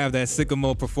saying? Gonna have that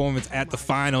Sycamore performance at the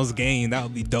finals game. That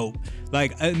would be dope.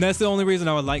 Like, and that's the only reason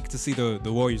I would like to see the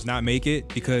Warriors not make it,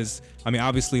 because, I mean,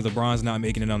 obviously LeBron's not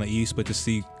making it on the East, but to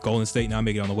see Golden State not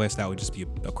make it on the West, that would just be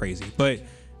a crazy. But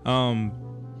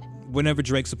whenever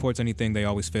Drake supports anything, they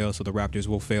always fail, so the Raptors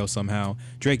will fail somehow.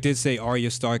 Drake did say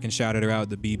Arya Stark and shouted her out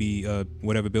at the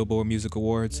whatever Billboard Music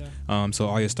Awards. Yeah. So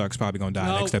Arya Stark's probably gonna die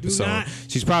No, next do episode. not.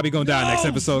 She's probably gonna die next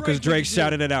episode because Drake Drake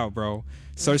shouted it out, bro.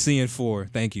 Cersei in 4.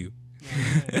 Thank you.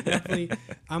 Yeah, definitely.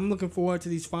 I'm looking forward to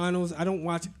these finals. I don't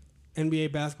watch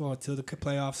NBA basketball until the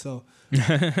playoffs, so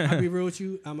I'll be real with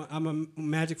you. I'm a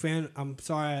Magic fan. I'm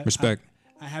sorry. Respect.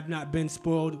 I have not been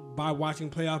spoiled by watching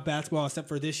playoff basketball except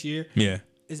for this year. Yeah.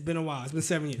 It's been a while. It's been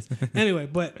 7 years. Anyway,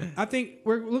 but I think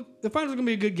the finals are gonna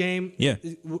be a good game. Yeah.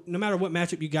 No matter what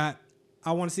matchup you got,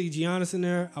 I want to see Giannis in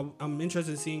there. I'm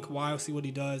interested in seeing Kawhi. See what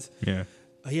he does. Yeah.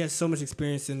 He has so much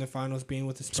experience in the finals, being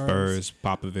with the Spurs.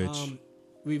 Popovich.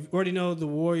 We already know the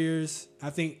Warriors.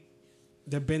 I think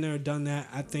they've been there and done that.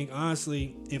 I think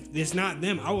honestly, if it's not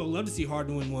them, I would love to see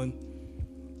Harden win one.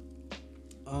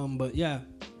 But yeah.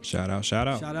 Shout out. Shout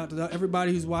out to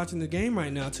everybody who's watching the game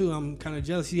right now too. I'm kind of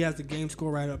jealous. He has the game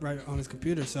score right on his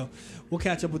computer, so we'll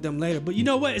catch up with them later. But you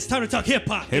know what? It's time to talk hip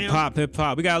hop. Hip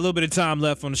hop. We got a little bit of time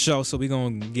left on the show, so we're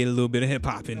gonna get a little bit of hip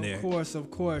hop in there. Of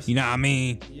course. You know what I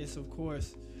mean? Yes, of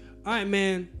course. All right,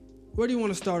 man. Where do you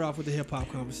want to start off with the hip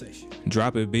hop conversation?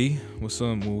 Drop it, B. What's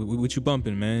up? What you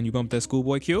bumping, man? You bumped that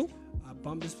Schoolboy Q? I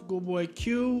bumped this Schoolboy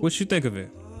Q. What you think of it?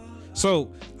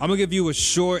 So I'm gonna give you a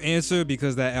short answer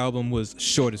because that album was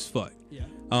short as fuck.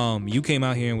 Yeah. You came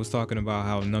out here and was talking about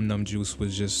how Num Num Juice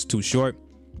was just too short.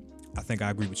 I think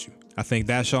I agree with you. I think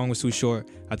that song was too short.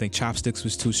 I think Chopsticks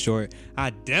was too short.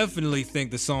 I definitely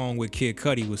think the song with Kid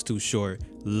Cudi was too short.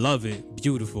 Love it,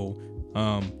 beautiful,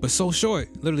 but so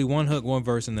short. Literally one hook, one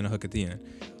verse, and then a hook at the end.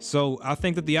 So I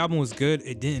think that the album was good.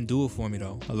 It didn't do it for me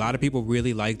though. A lot of people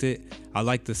really liked it. I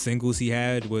liked the singles he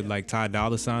had with like Ty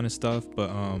Dolla $ign and stuff, but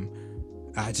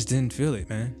I just didn't feel it,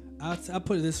 man. I'll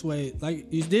put it this way. Like,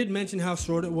 you did mention how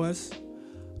short it was.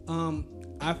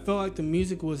 I felt like the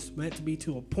music was meant to be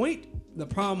to a point. The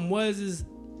problem is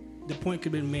the point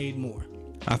could have been made more.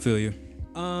 I feel you.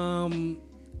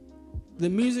 The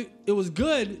music, it was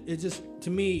good. It just, to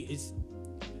me,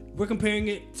 we're comparing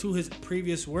it to his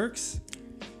previous works.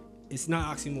 It's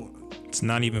not oxymoron. It's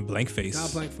not even Blank Face.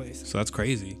 Not Blank Face. So that's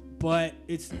crazy. But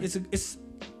it's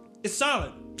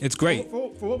solid. It's great.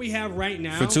 For what we have right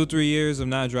now. For 2-3 years of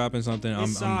not dropping something,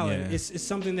 it's solid. Yeah. It's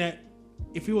something that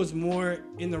if he was more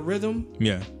in the rhythm,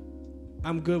 yeah,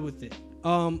 I'm good with it.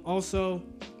 Also,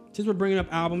 since we're bringing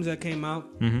up albums that came out,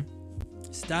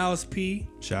 Styles P.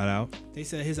 Shout out. They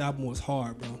said his album was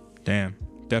hard, bro. Damn,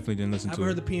 definitely didn't listen I've to it.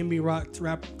 heard the P&B rock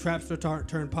trapster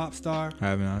turned pop star. I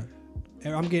have not.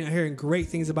 I'm hearing great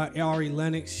things about Ari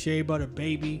Lennox, Shea Butter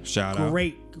Baby. Shout out.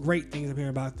 Great things I'm hearing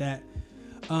about that.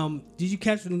 Did you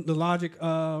catch the Logic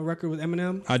record with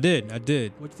Eminem? I did. What'd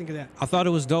you think of that? I thought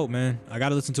it was dope, man. I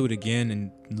gotta listen to it again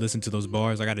and listen to those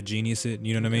bars. I gotta genius it.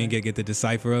 You know what I mean? Get the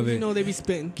decipher of it. You know they be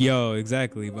spitting. Yo,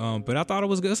 exactly. But I thought it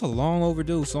was good. It's a long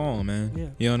overdue song, man. Yeah.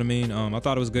 You know what I mean? I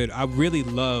thought it was good. I really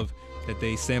love that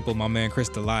they sampled my man Chris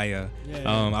D'Elia. Yeah.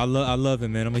 I love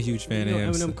him, man. I'm a huge fan of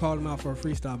him. Eminem called him out for a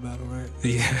freestyle battle, right?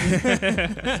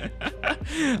 Yeah.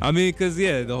 I mean, cause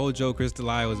the whole joke Chris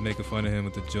D'Elia was making fun of him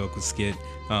with the joke with skit.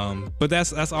 But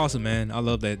that's awesome, man. I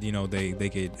love that, they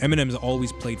could. Eminem's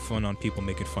always played fun on people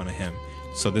making fun of him.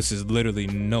 So this is literally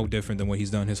no different than what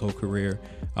he's done his whole career.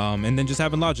 And then just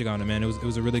having Logic on it, man. It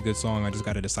was a really good song. I just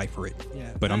got to decipher it.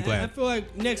 Yeah. But I'm glad. I feel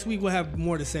like next week we'll have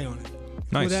more to say on it.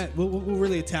 Nice. We'll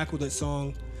really tackle that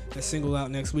song that single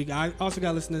out next week. I also got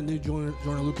to listen to the new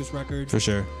Jordan Lucas record. For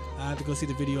sure. I have to go see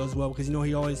the video as well because you know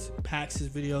he always packs his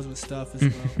videos with stuff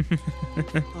as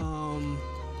well.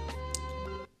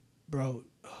 Bro,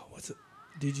 what's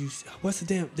the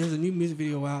damn? There's a new music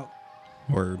video out.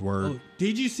 Word. Oh,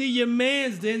 did you see your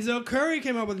man's Denzel Curry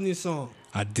came out with a new song?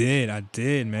 I did,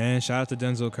 man. Shout out to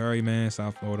Denzel Curry, man.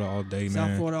 South Florida all day, man.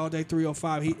 South Florida all day,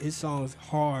 305. His song is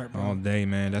hard, bro. All day,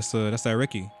 man. That's that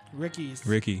Ricky.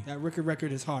 Ricky. That Ricky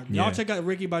record is hard. Yeah. Y'all check out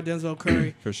Ricky by Denzel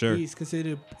Curry. For sure. He's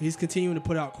continuing to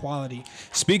put out quality.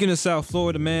 Speaking of South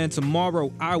Florida, man,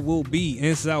 tomorrow I will be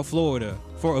in South Florida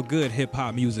for a good hip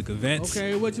hop music event.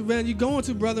 Okay, what event you going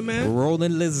to, brother, man?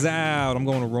 Rolling Loud. I'm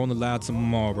going to Rolling Loud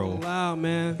tomorrow. Rolling Loud,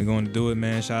 man. We're going to do it,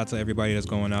 man. Shout out to everybody that's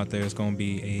going out there. It's going to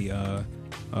be a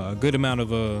good amount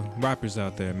of rappers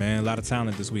out there, man. A lot of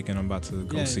talent this weekend I'm about to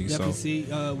go see. Definitely So see.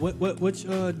 Which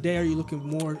day are you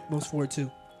looking most forward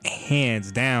to?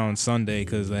 Hands down Sunday,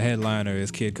 because the headliner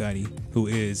is Kid Cudi, who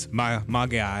is my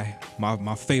guy,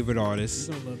 my favorite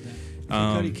artist. I love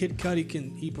that. Kid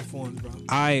Cudi he performs, bro.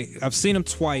 I've seen him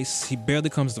twice. He barely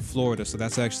comes to Florida, so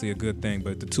that's actually a good thing.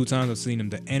 But the 2 times I've seen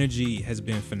him, the energy has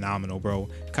been phenomenal, bro.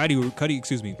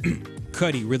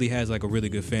 Cudi really has like a really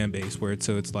good fan base where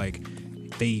it's like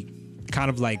they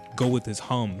kind of like go with his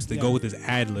hums, they go with his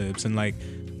ad libs, and like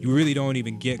you really don't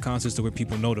even get concerts to where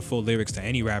people know the full lyrics to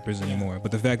any rappers anymore.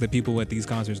 But the fact that people at these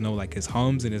concerts know like his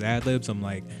hums and his ad libs, I'm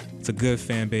like, it's a good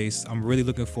fan base. I'm really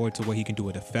looking forward to what he can do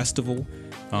at a festival.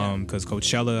 Because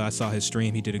Coachella, I saw his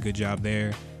stream, he did a good job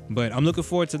there. But I'm looking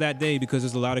forward to that day because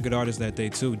there's a lot of good artists that day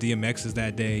too. DMX is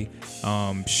that day.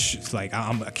 It's like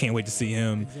I can't wait to see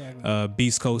him. Exactly.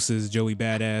 Beast Coast's Joey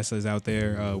Badass is out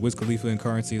there. Wiz Khalifa and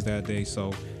Currency is that day.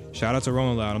 So shout out to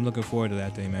Rolling Loud. I'm looking forward to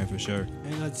that day, man, for sure.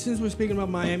 And since we're speaking about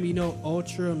Miami, you know,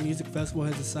 Ultra Music Festival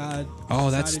has decided. Oh,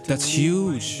 that's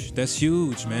huge. Miami. That's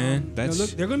huge, man. Look,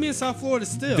 they're gonna be in South Florida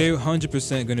still. They're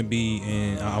 100% gonna be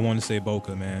in. I want to say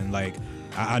Boca, man. Like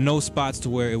I know spots to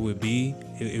where it would be.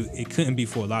 It couldn't be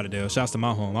Fort Lauderdale. Shouts to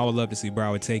my home. I would love to see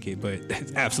Broward take it, but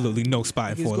there's absolutely no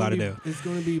spot in Fort Lauderdale. It's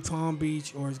going to be Palm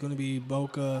Beach or it's going to be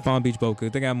Boca. Palm Beach, Boca.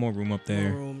 They got more room up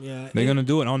there. More room, yeah. They're going to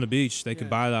do it on the beach. They could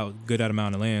buy out good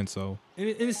amount of land, so.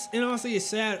 And honestly, it's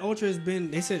sad.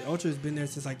 They said Ultra has been there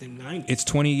since like the 90s. It's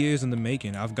 20 years in the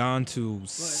making. I've gone to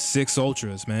 6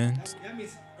 Ultras, man. That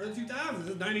means early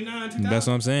 2000s, 99, 2000. That's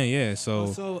what I'm saying, yeah.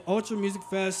 So Ultra Music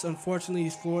Fest, unfortunately,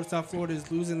 South Florida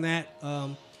is losing that.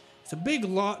 It's a big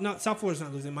loss. No, South Florida's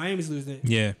not losing. Miami's losing it.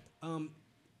 Yeah.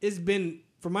 It's been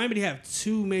for Miami to have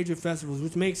 2 major festivals,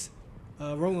 which makes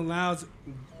Rolling Loud's.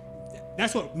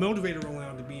 That's what motivated Rolling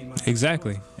Loud to be in Miami.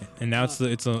 Exactly, and now it's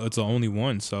the only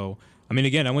one. So I mean,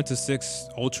 again, I went to 6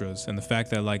 Ultras, and the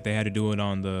fact that like they had to do it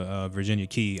on the Virginia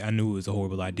Key, I knew it was a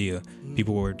horrible idea. Mm-hmm.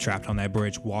 People were trapped on that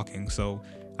bridge walking. So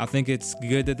I think it's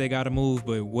good that they got to move,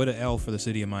 but what an L for the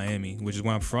city of Miami, which is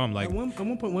where I'm from. Like at one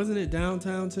point, wasn't it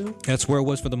downtown too? That's where it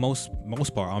was for the most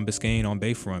part, on Biscayne, on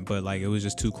Bayfront. But like it was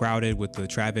just too crowded with the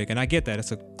traffic, and I get that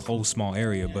it's a close, small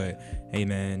area. Yeah. But hey,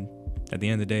 man, at the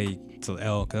end of the day, it's an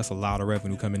L because that's a lot of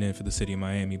revenue coming in for the city of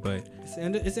Miami. But it's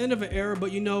the end of an era.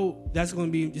 But you know that's going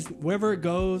to be just wherever it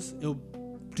goes, it'll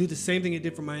do the same thing it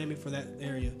did for Miami for that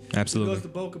area. Absolutely. If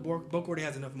it goes to Boca already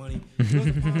has enough money. If it goes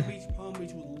to Palm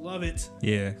Beach would love it.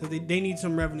 Yeah. Because they need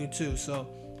some revenue too. So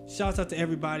shouts out to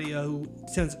everybody who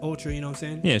sends Ultra, you know what I'm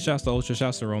saying? Yeah, shouts to Ultra,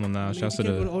 shouts to Rolling Loud, shouts to the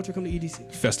go to Ultra, come to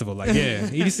EDC. Festival. Like, yeah,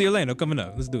 EDC Orlando coming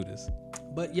up. Let's do this.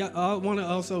 But yeah, I want to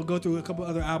also go through a couple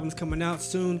other albums coming out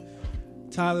soon.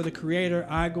 Tyler, the Creator,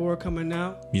 Igor coming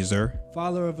out. Yes, sir.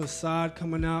 Father of Assad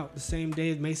coming out the same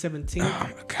day, May 17th. Oh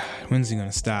my God, when's he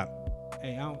gonna stop?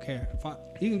 Hey, I don't care.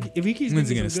 If he keeps when's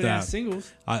he giving gonna some good stop? Ass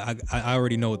singles. I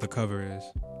already know what the cover is.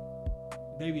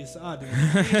 Baby Assad doing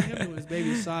it.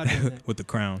 Baby Assad doing that. With the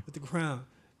crown. With the crown.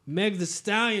 Meg the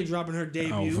Stallion dropping her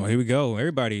debut. Oh, here we go.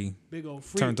 Everybody big old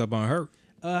freak. turned up on her.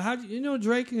 How you know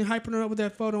Drake and hyping her up with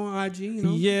that photo on IG? You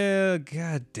know? Yeah,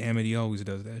 God damn it, he always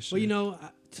does that shit. Well, you know,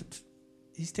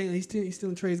 he's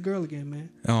stealing Trey's girl again, man.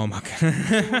 Oh my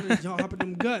God. Y'all hopping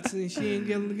them guts, and she ain't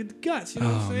getting to get the guts. You know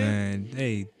what I'm saying? Man,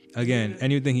 hey, again,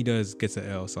 anything he does gets an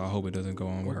L, so I hope it doesn't go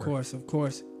on with her. Of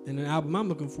course. And an album I'm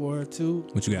looking forward to.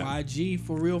 What you got? YG,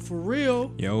 For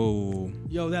Real.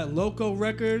 Yo, that Loco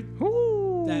record.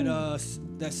 Ooh.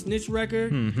 That Snitch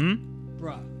record. Mm-hmm.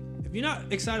 Bruh. If you're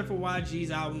not excited for YG's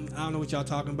album, I don't know what y'all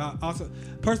talking about. Also,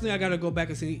 personally, I gotta go back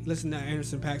and listen to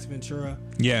Anderson .Paak Ventura.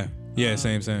 Yeah,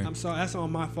 same. I'm sorry, that's all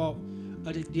my fault.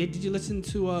 Did you listen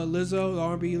to Lizzo, the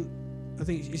R&B? I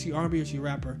think is she R&B or is she a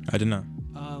rapper? I did not.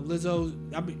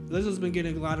 Lizzo's been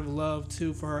getting a lot of love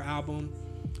too for her album.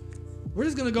 we're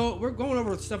just gonna go. We're going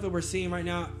over stuff that we're seeing right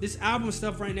now. This album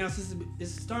stuff right now.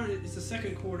 It's starting. It's the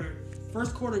second quarter.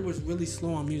 First quarter was really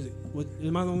slow on music.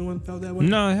 Am I the only one that felt that way?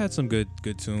 No, it had some good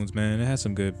tunes, man. It had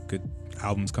some good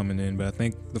albums coming in, but I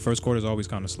think the first quarter is always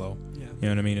kind of slow. Yeah. You know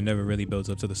what I mean? It never really builds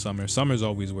up to the summer. Summer's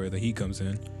always where the heat comes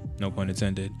in. No pun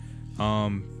intended.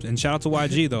 And shout out to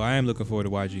YG though. I am looking forward to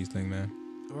YG's thing, man.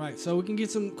 All right, so we can get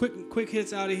some quick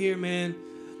hits out of here, man.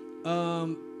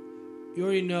 You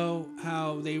already know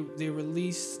how they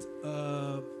released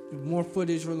more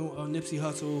footage from Nipsey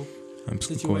Hussle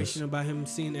situation about him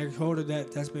seeing Eric Holder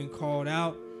that's been called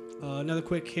out. Another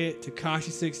quick hit, Tekashi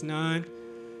 6ix9ine.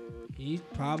 He's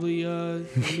probably gonna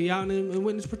be out in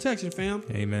witness protection, fam.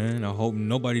 Hey man, I hope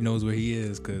nobody knows where he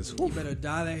is, cause you better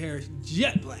dye that hair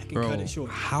jet black and cut it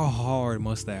short. How hard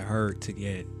must that hurt to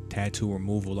get tattoo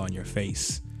removal on your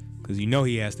face? Cause you know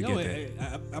he has to get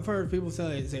that. I've heard people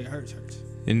say it hurts.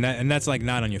 And that's like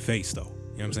not on your face though. You know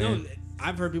what I'm saying? No,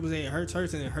 I've heard people say it hurts,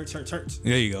 and it hurts.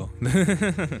 There you go.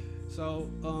 So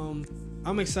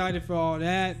I'm excited for all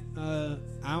that. I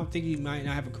don't think he might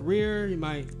not have a career.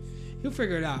 He'll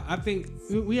figure it out. I think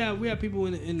we have people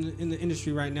in the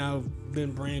industry right now who've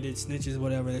been branded snitches,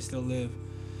 whatever. They still live,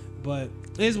 but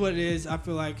it is what it is. I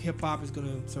feel like hip hop is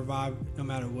gonna survive no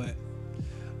matter what.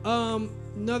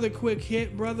 Another quick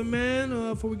hit, brother man.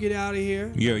 Before we get out of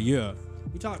here. Yeah.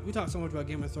 We talked so much about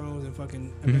Game of Thrones and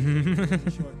fucking.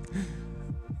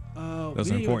 Those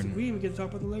are important. We didn't even get to talk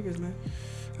about the Lakers, man.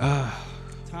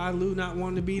 Ty Lue not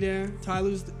wanting to be there.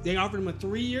 They offered him a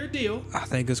 3-year deal. I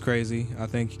think it's crazy. I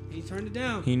think he turned it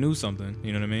down. He knew something.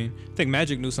 You know what I mean? I think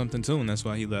Magic knew something too, and that's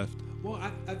why he left. Well,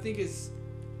 I think it's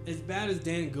as bad as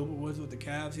Dan Gilbert was with the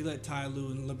Cavs. He let Ty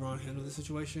Lue and LeBron handle the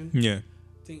situation. Yeah.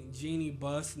 I think Jeannie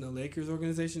Buss and the Lakers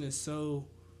organization is so.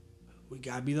 We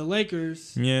gotta be the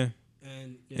Lakers. Yeah.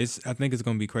 And yeah. I think it's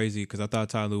gonna be crazy because I thought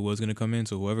Ty Lue was gonna come in.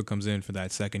 So whoever comes in for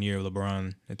that second year of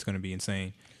LeBron, it's gonna be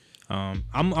insane.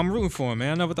 I'm rooting for him,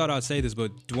 man. I never thought I'd say this,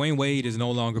 but Dwayne Wade is no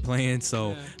longer playing,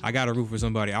 so I gotta root for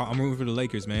somebody. I'm rooting for the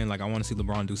Lakers, man. Like I want to see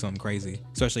LeBron do something crazy,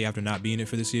 especially after not being it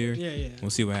for this year. Yeah. We'll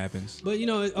see what happens. But it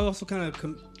also kind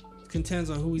of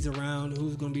contends on who he's around,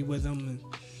 who's gonna be with him. And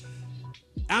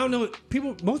I don't know.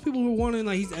 Most people who are wanting,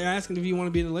 like, he's asking if you want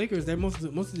to be in the Lakers. They're most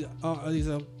of these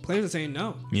players are saying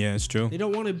no. Yeah, it's true. They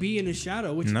don't want to be in the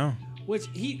shadow. Which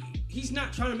he's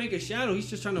not trying to make a shadow. He's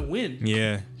just trying to win.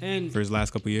 Yeah. And for his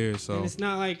last couple years, so and it's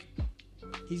not like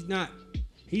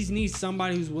he needs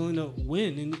somebody who's willing to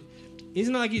win. And it's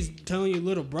not like he's telling you,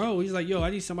 little bro. He's like, yo, I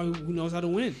need somebody who knows how to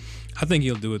win. I think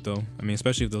he'll do it though. I mean,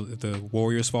 especially if the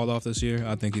Warriors fall off this year,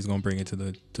 I think he's gonna bring it to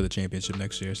the championship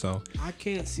next year. So I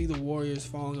can't see the Warriors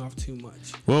falling off too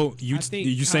much. Well, you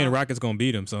saying the Rockets gonna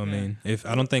beat them? So I mean,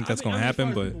 I don't think that's gonna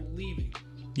happen, but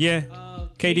yeah,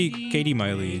 KD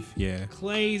might leave. Yeah,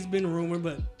 Clay's been rumored,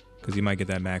 but because he might get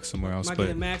that max somewhere else.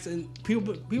 Get max, and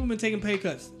people been taking pay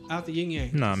cuts out the yin yang.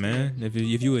 Nah, man.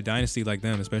 If you a dynasty like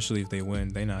them, especially if they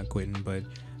win, they not quitting. But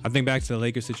I think back to the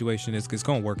Lakers situation, it's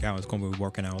going to work out. It's going to be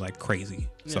working out like crazy.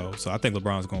 Yeah. So I think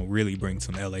LeBron's going to really bring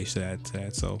some LA to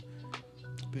that. So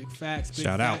big facts.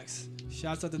 Shout out.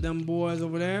 Shouts out to them boys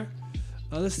over there.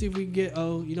 Let's see if we can get.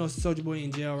 Soulja Boy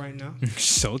in jail right now.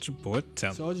 Soulja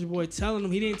Boy telling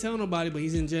him. He didn't tell nobody, but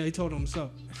he's in jail. He told him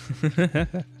himself. You know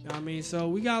what I mean? So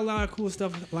we got a lot of cool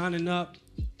stuff lining up.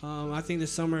 I think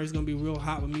this summer is gonna be real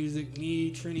hot with music.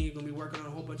 Me, Trini, are gonna be working on a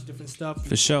whole bunch of different stuff.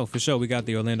 For sure. We got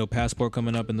the Orlando Passport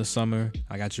coming up in the summer.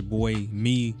 I got your boy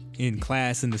me in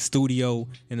class in the studio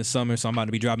in the summer, so I'm about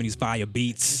to be dropping these fire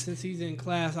beats. And since he's in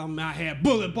class, I'm out here at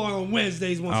Bullet Bar on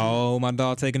Wednesdays. My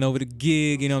dog taking over the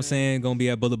gig. You know what I'm saying? Gonna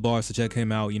be at Bullet Bar, so check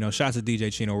him out. Shouts to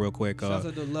DJ Chino real quick. Shouts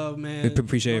out to Love, man. We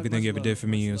appreciate everything you ever did for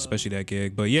me, especially that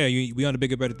gig. But yeah, we on the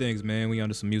bigger, better things, man. We on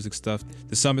to some music stuff.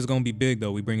 The summer's gonna be big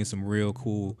though. We bringing some real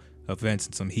cool events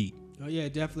and some heat. Oh yeah,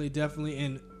 definitely.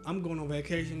 And I'm going on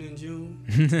vacation in June.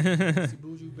 See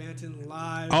Buju Banton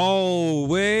live. Oh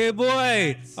wait,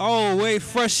 boy. Oh wait,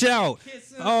 fresh out.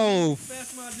 Oh,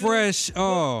 fresh.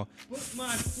 Oh,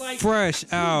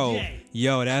 fresh out.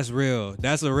 Yo, that's real.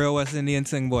 That's a real West Indian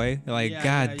thing, boy. Like,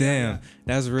 goddamn,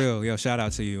 that's real. Yo, shout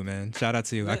out to you, man. Shout out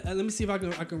to you. Let me see if I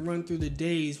can run through the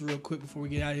days real quick before we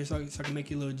get out of here, so I can make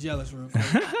you a little jealous real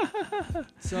quick.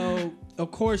 So,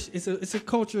 of course, it's a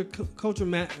culture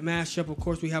mashup. Of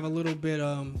course, we have a little bit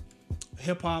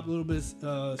hip hop, a little bit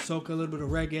soca, a little bit of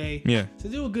reggae. Yeah. So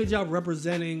do a good job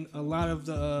representing a lot of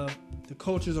the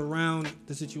cultures around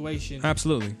the situation.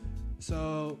 Absolutely.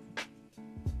 So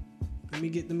let me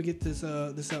get this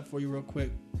up for you real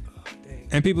quick. Oh, dang.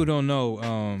 And people don't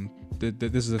know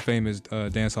this is a famous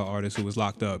dancehall artist who was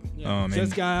locked up. Yeah.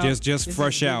 Just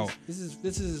fresh out. This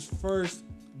is his first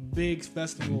big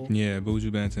festival. Yeah,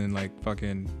 Buju Banton, like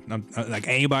fucking, like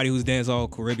anybody who's dancehall,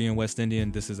 Caribbean, West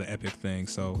Indian, this is an epic thing.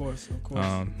 So, Of course.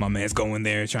 my man's going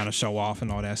there trying to show off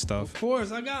and all that stuff. Of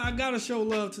course, I gotta show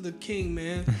love to the king,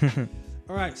 man.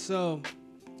 All right, so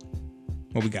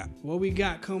What we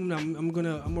got? coming? I'm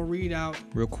gonna read out.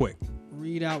 Real quick.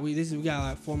 We got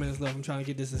like 4 minutes left. I'm trying to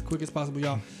get this as quick as possible,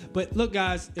 y'all. But look,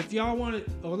 guys, if y'all want it,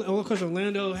 of course,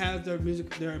 Orlando has their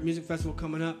music festival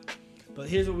coming up. But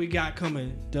here's what we got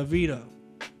coming: Davido.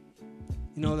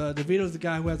 You know, Davido's the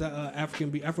guy who has that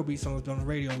Afrobeat songs on the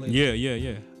radio lately.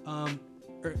 Yeah.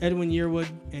 Edwin Yearwood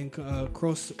and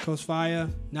Crossfire,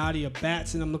 Nadia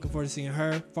Batson. I'm looking forward to seeing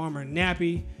her. Farmer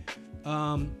Nappy,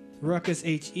 Ruckus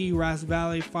HE, Ras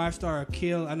Valley, 5-Star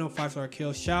Akil. I know 5-Star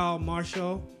Akil. Shao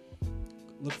Marshall.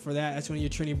 Look for that. That's one of your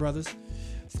Trini brothers.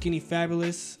 Skinny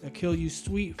Fabulous, Akil You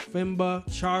Sweet, Fimba,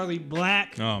 Charlie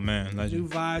Black. Oh man, legend. New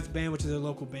Vibes Band, which is a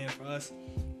local band for us.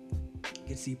 You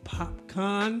can see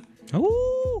Popcon,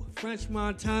 Ooh. French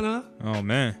Montana, Oh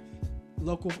man.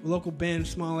 local band,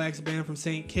 Small Axe Band from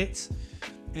St. Kitts,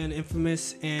 and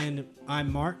Infamous and I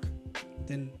Mark.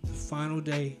 Then the final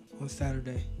day on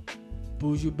Saturday,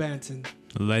 Buju Banton,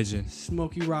 Legend.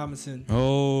 Smokey Robinson,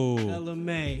 Oh. Ella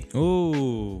May,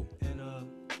 Oh. and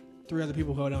 3 other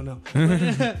people who I don't know.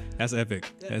 That's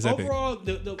epic. That's epic. Overall,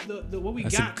 the what we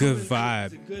That's got a good coming vibe.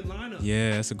 is a good lineup.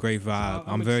 Yeah, that's a great vibe.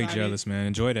 I'm very excited. jealous, man.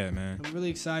 Enjoy that, man. I'm really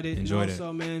excited. Enjoyed and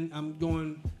also, man, I'm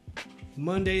going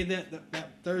Monday.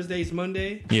 That Thursday's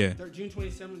Monday. Yeah. June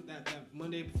 27th. That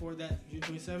Monday before that, June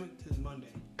 27th is Monday.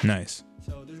 Nice.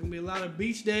 So there's gonna be a lot of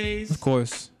beach days. Of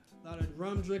course. A lot of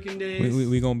rum drinking days.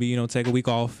 We gonna be, take a week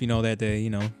off, that day,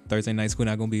 Thursday nights we're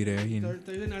not gonna be there,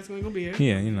 Thursday night's gonna be here.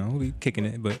 Yeah, we'll be kicking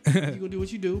it, but You gonna do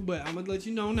what you do, but I'm gonna let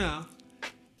you know now.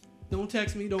 Don't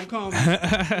text me, don't call me, don't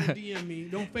DM me,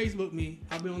 don't Facebook me.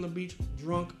 I'll be on the beach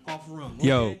drunk off rum. Okay?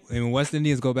 Yo, and when West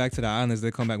Indians go back to the islands, they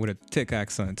come back with a tick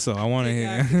accent, so I want to hear.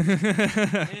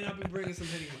 And I'll be bringing some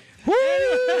Hennessy.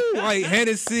 Woo! Like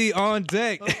Hennessy on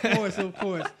deck. Of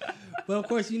course. Well, of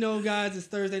course, guys, it's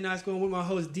Thursday night school with my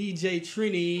host, DJ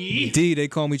Trini. D, they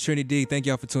call me Trini D. Thank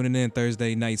y'all for tuning in.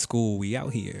 Thursday night school. We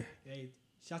out here. Hey,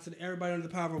 shouts to everybody under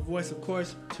the power of a voice, of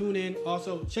course. Tune in.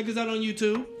 Also, check us out on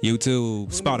YouTube. YouTube,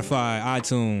 Spotify,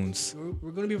 iTunes.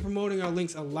 We're going to be promoting our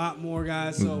links a lot more,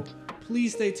 guys. So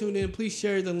please stay tuned in. Please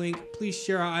share the link. Please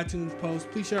share our iTunes posts.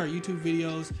 Please share our YouTube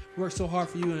videos. We work so hard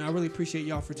for you, and I really appreciate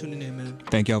y'all for tuning in, man.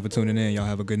 Thank y'all for tuning in. Y'all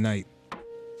have a good night.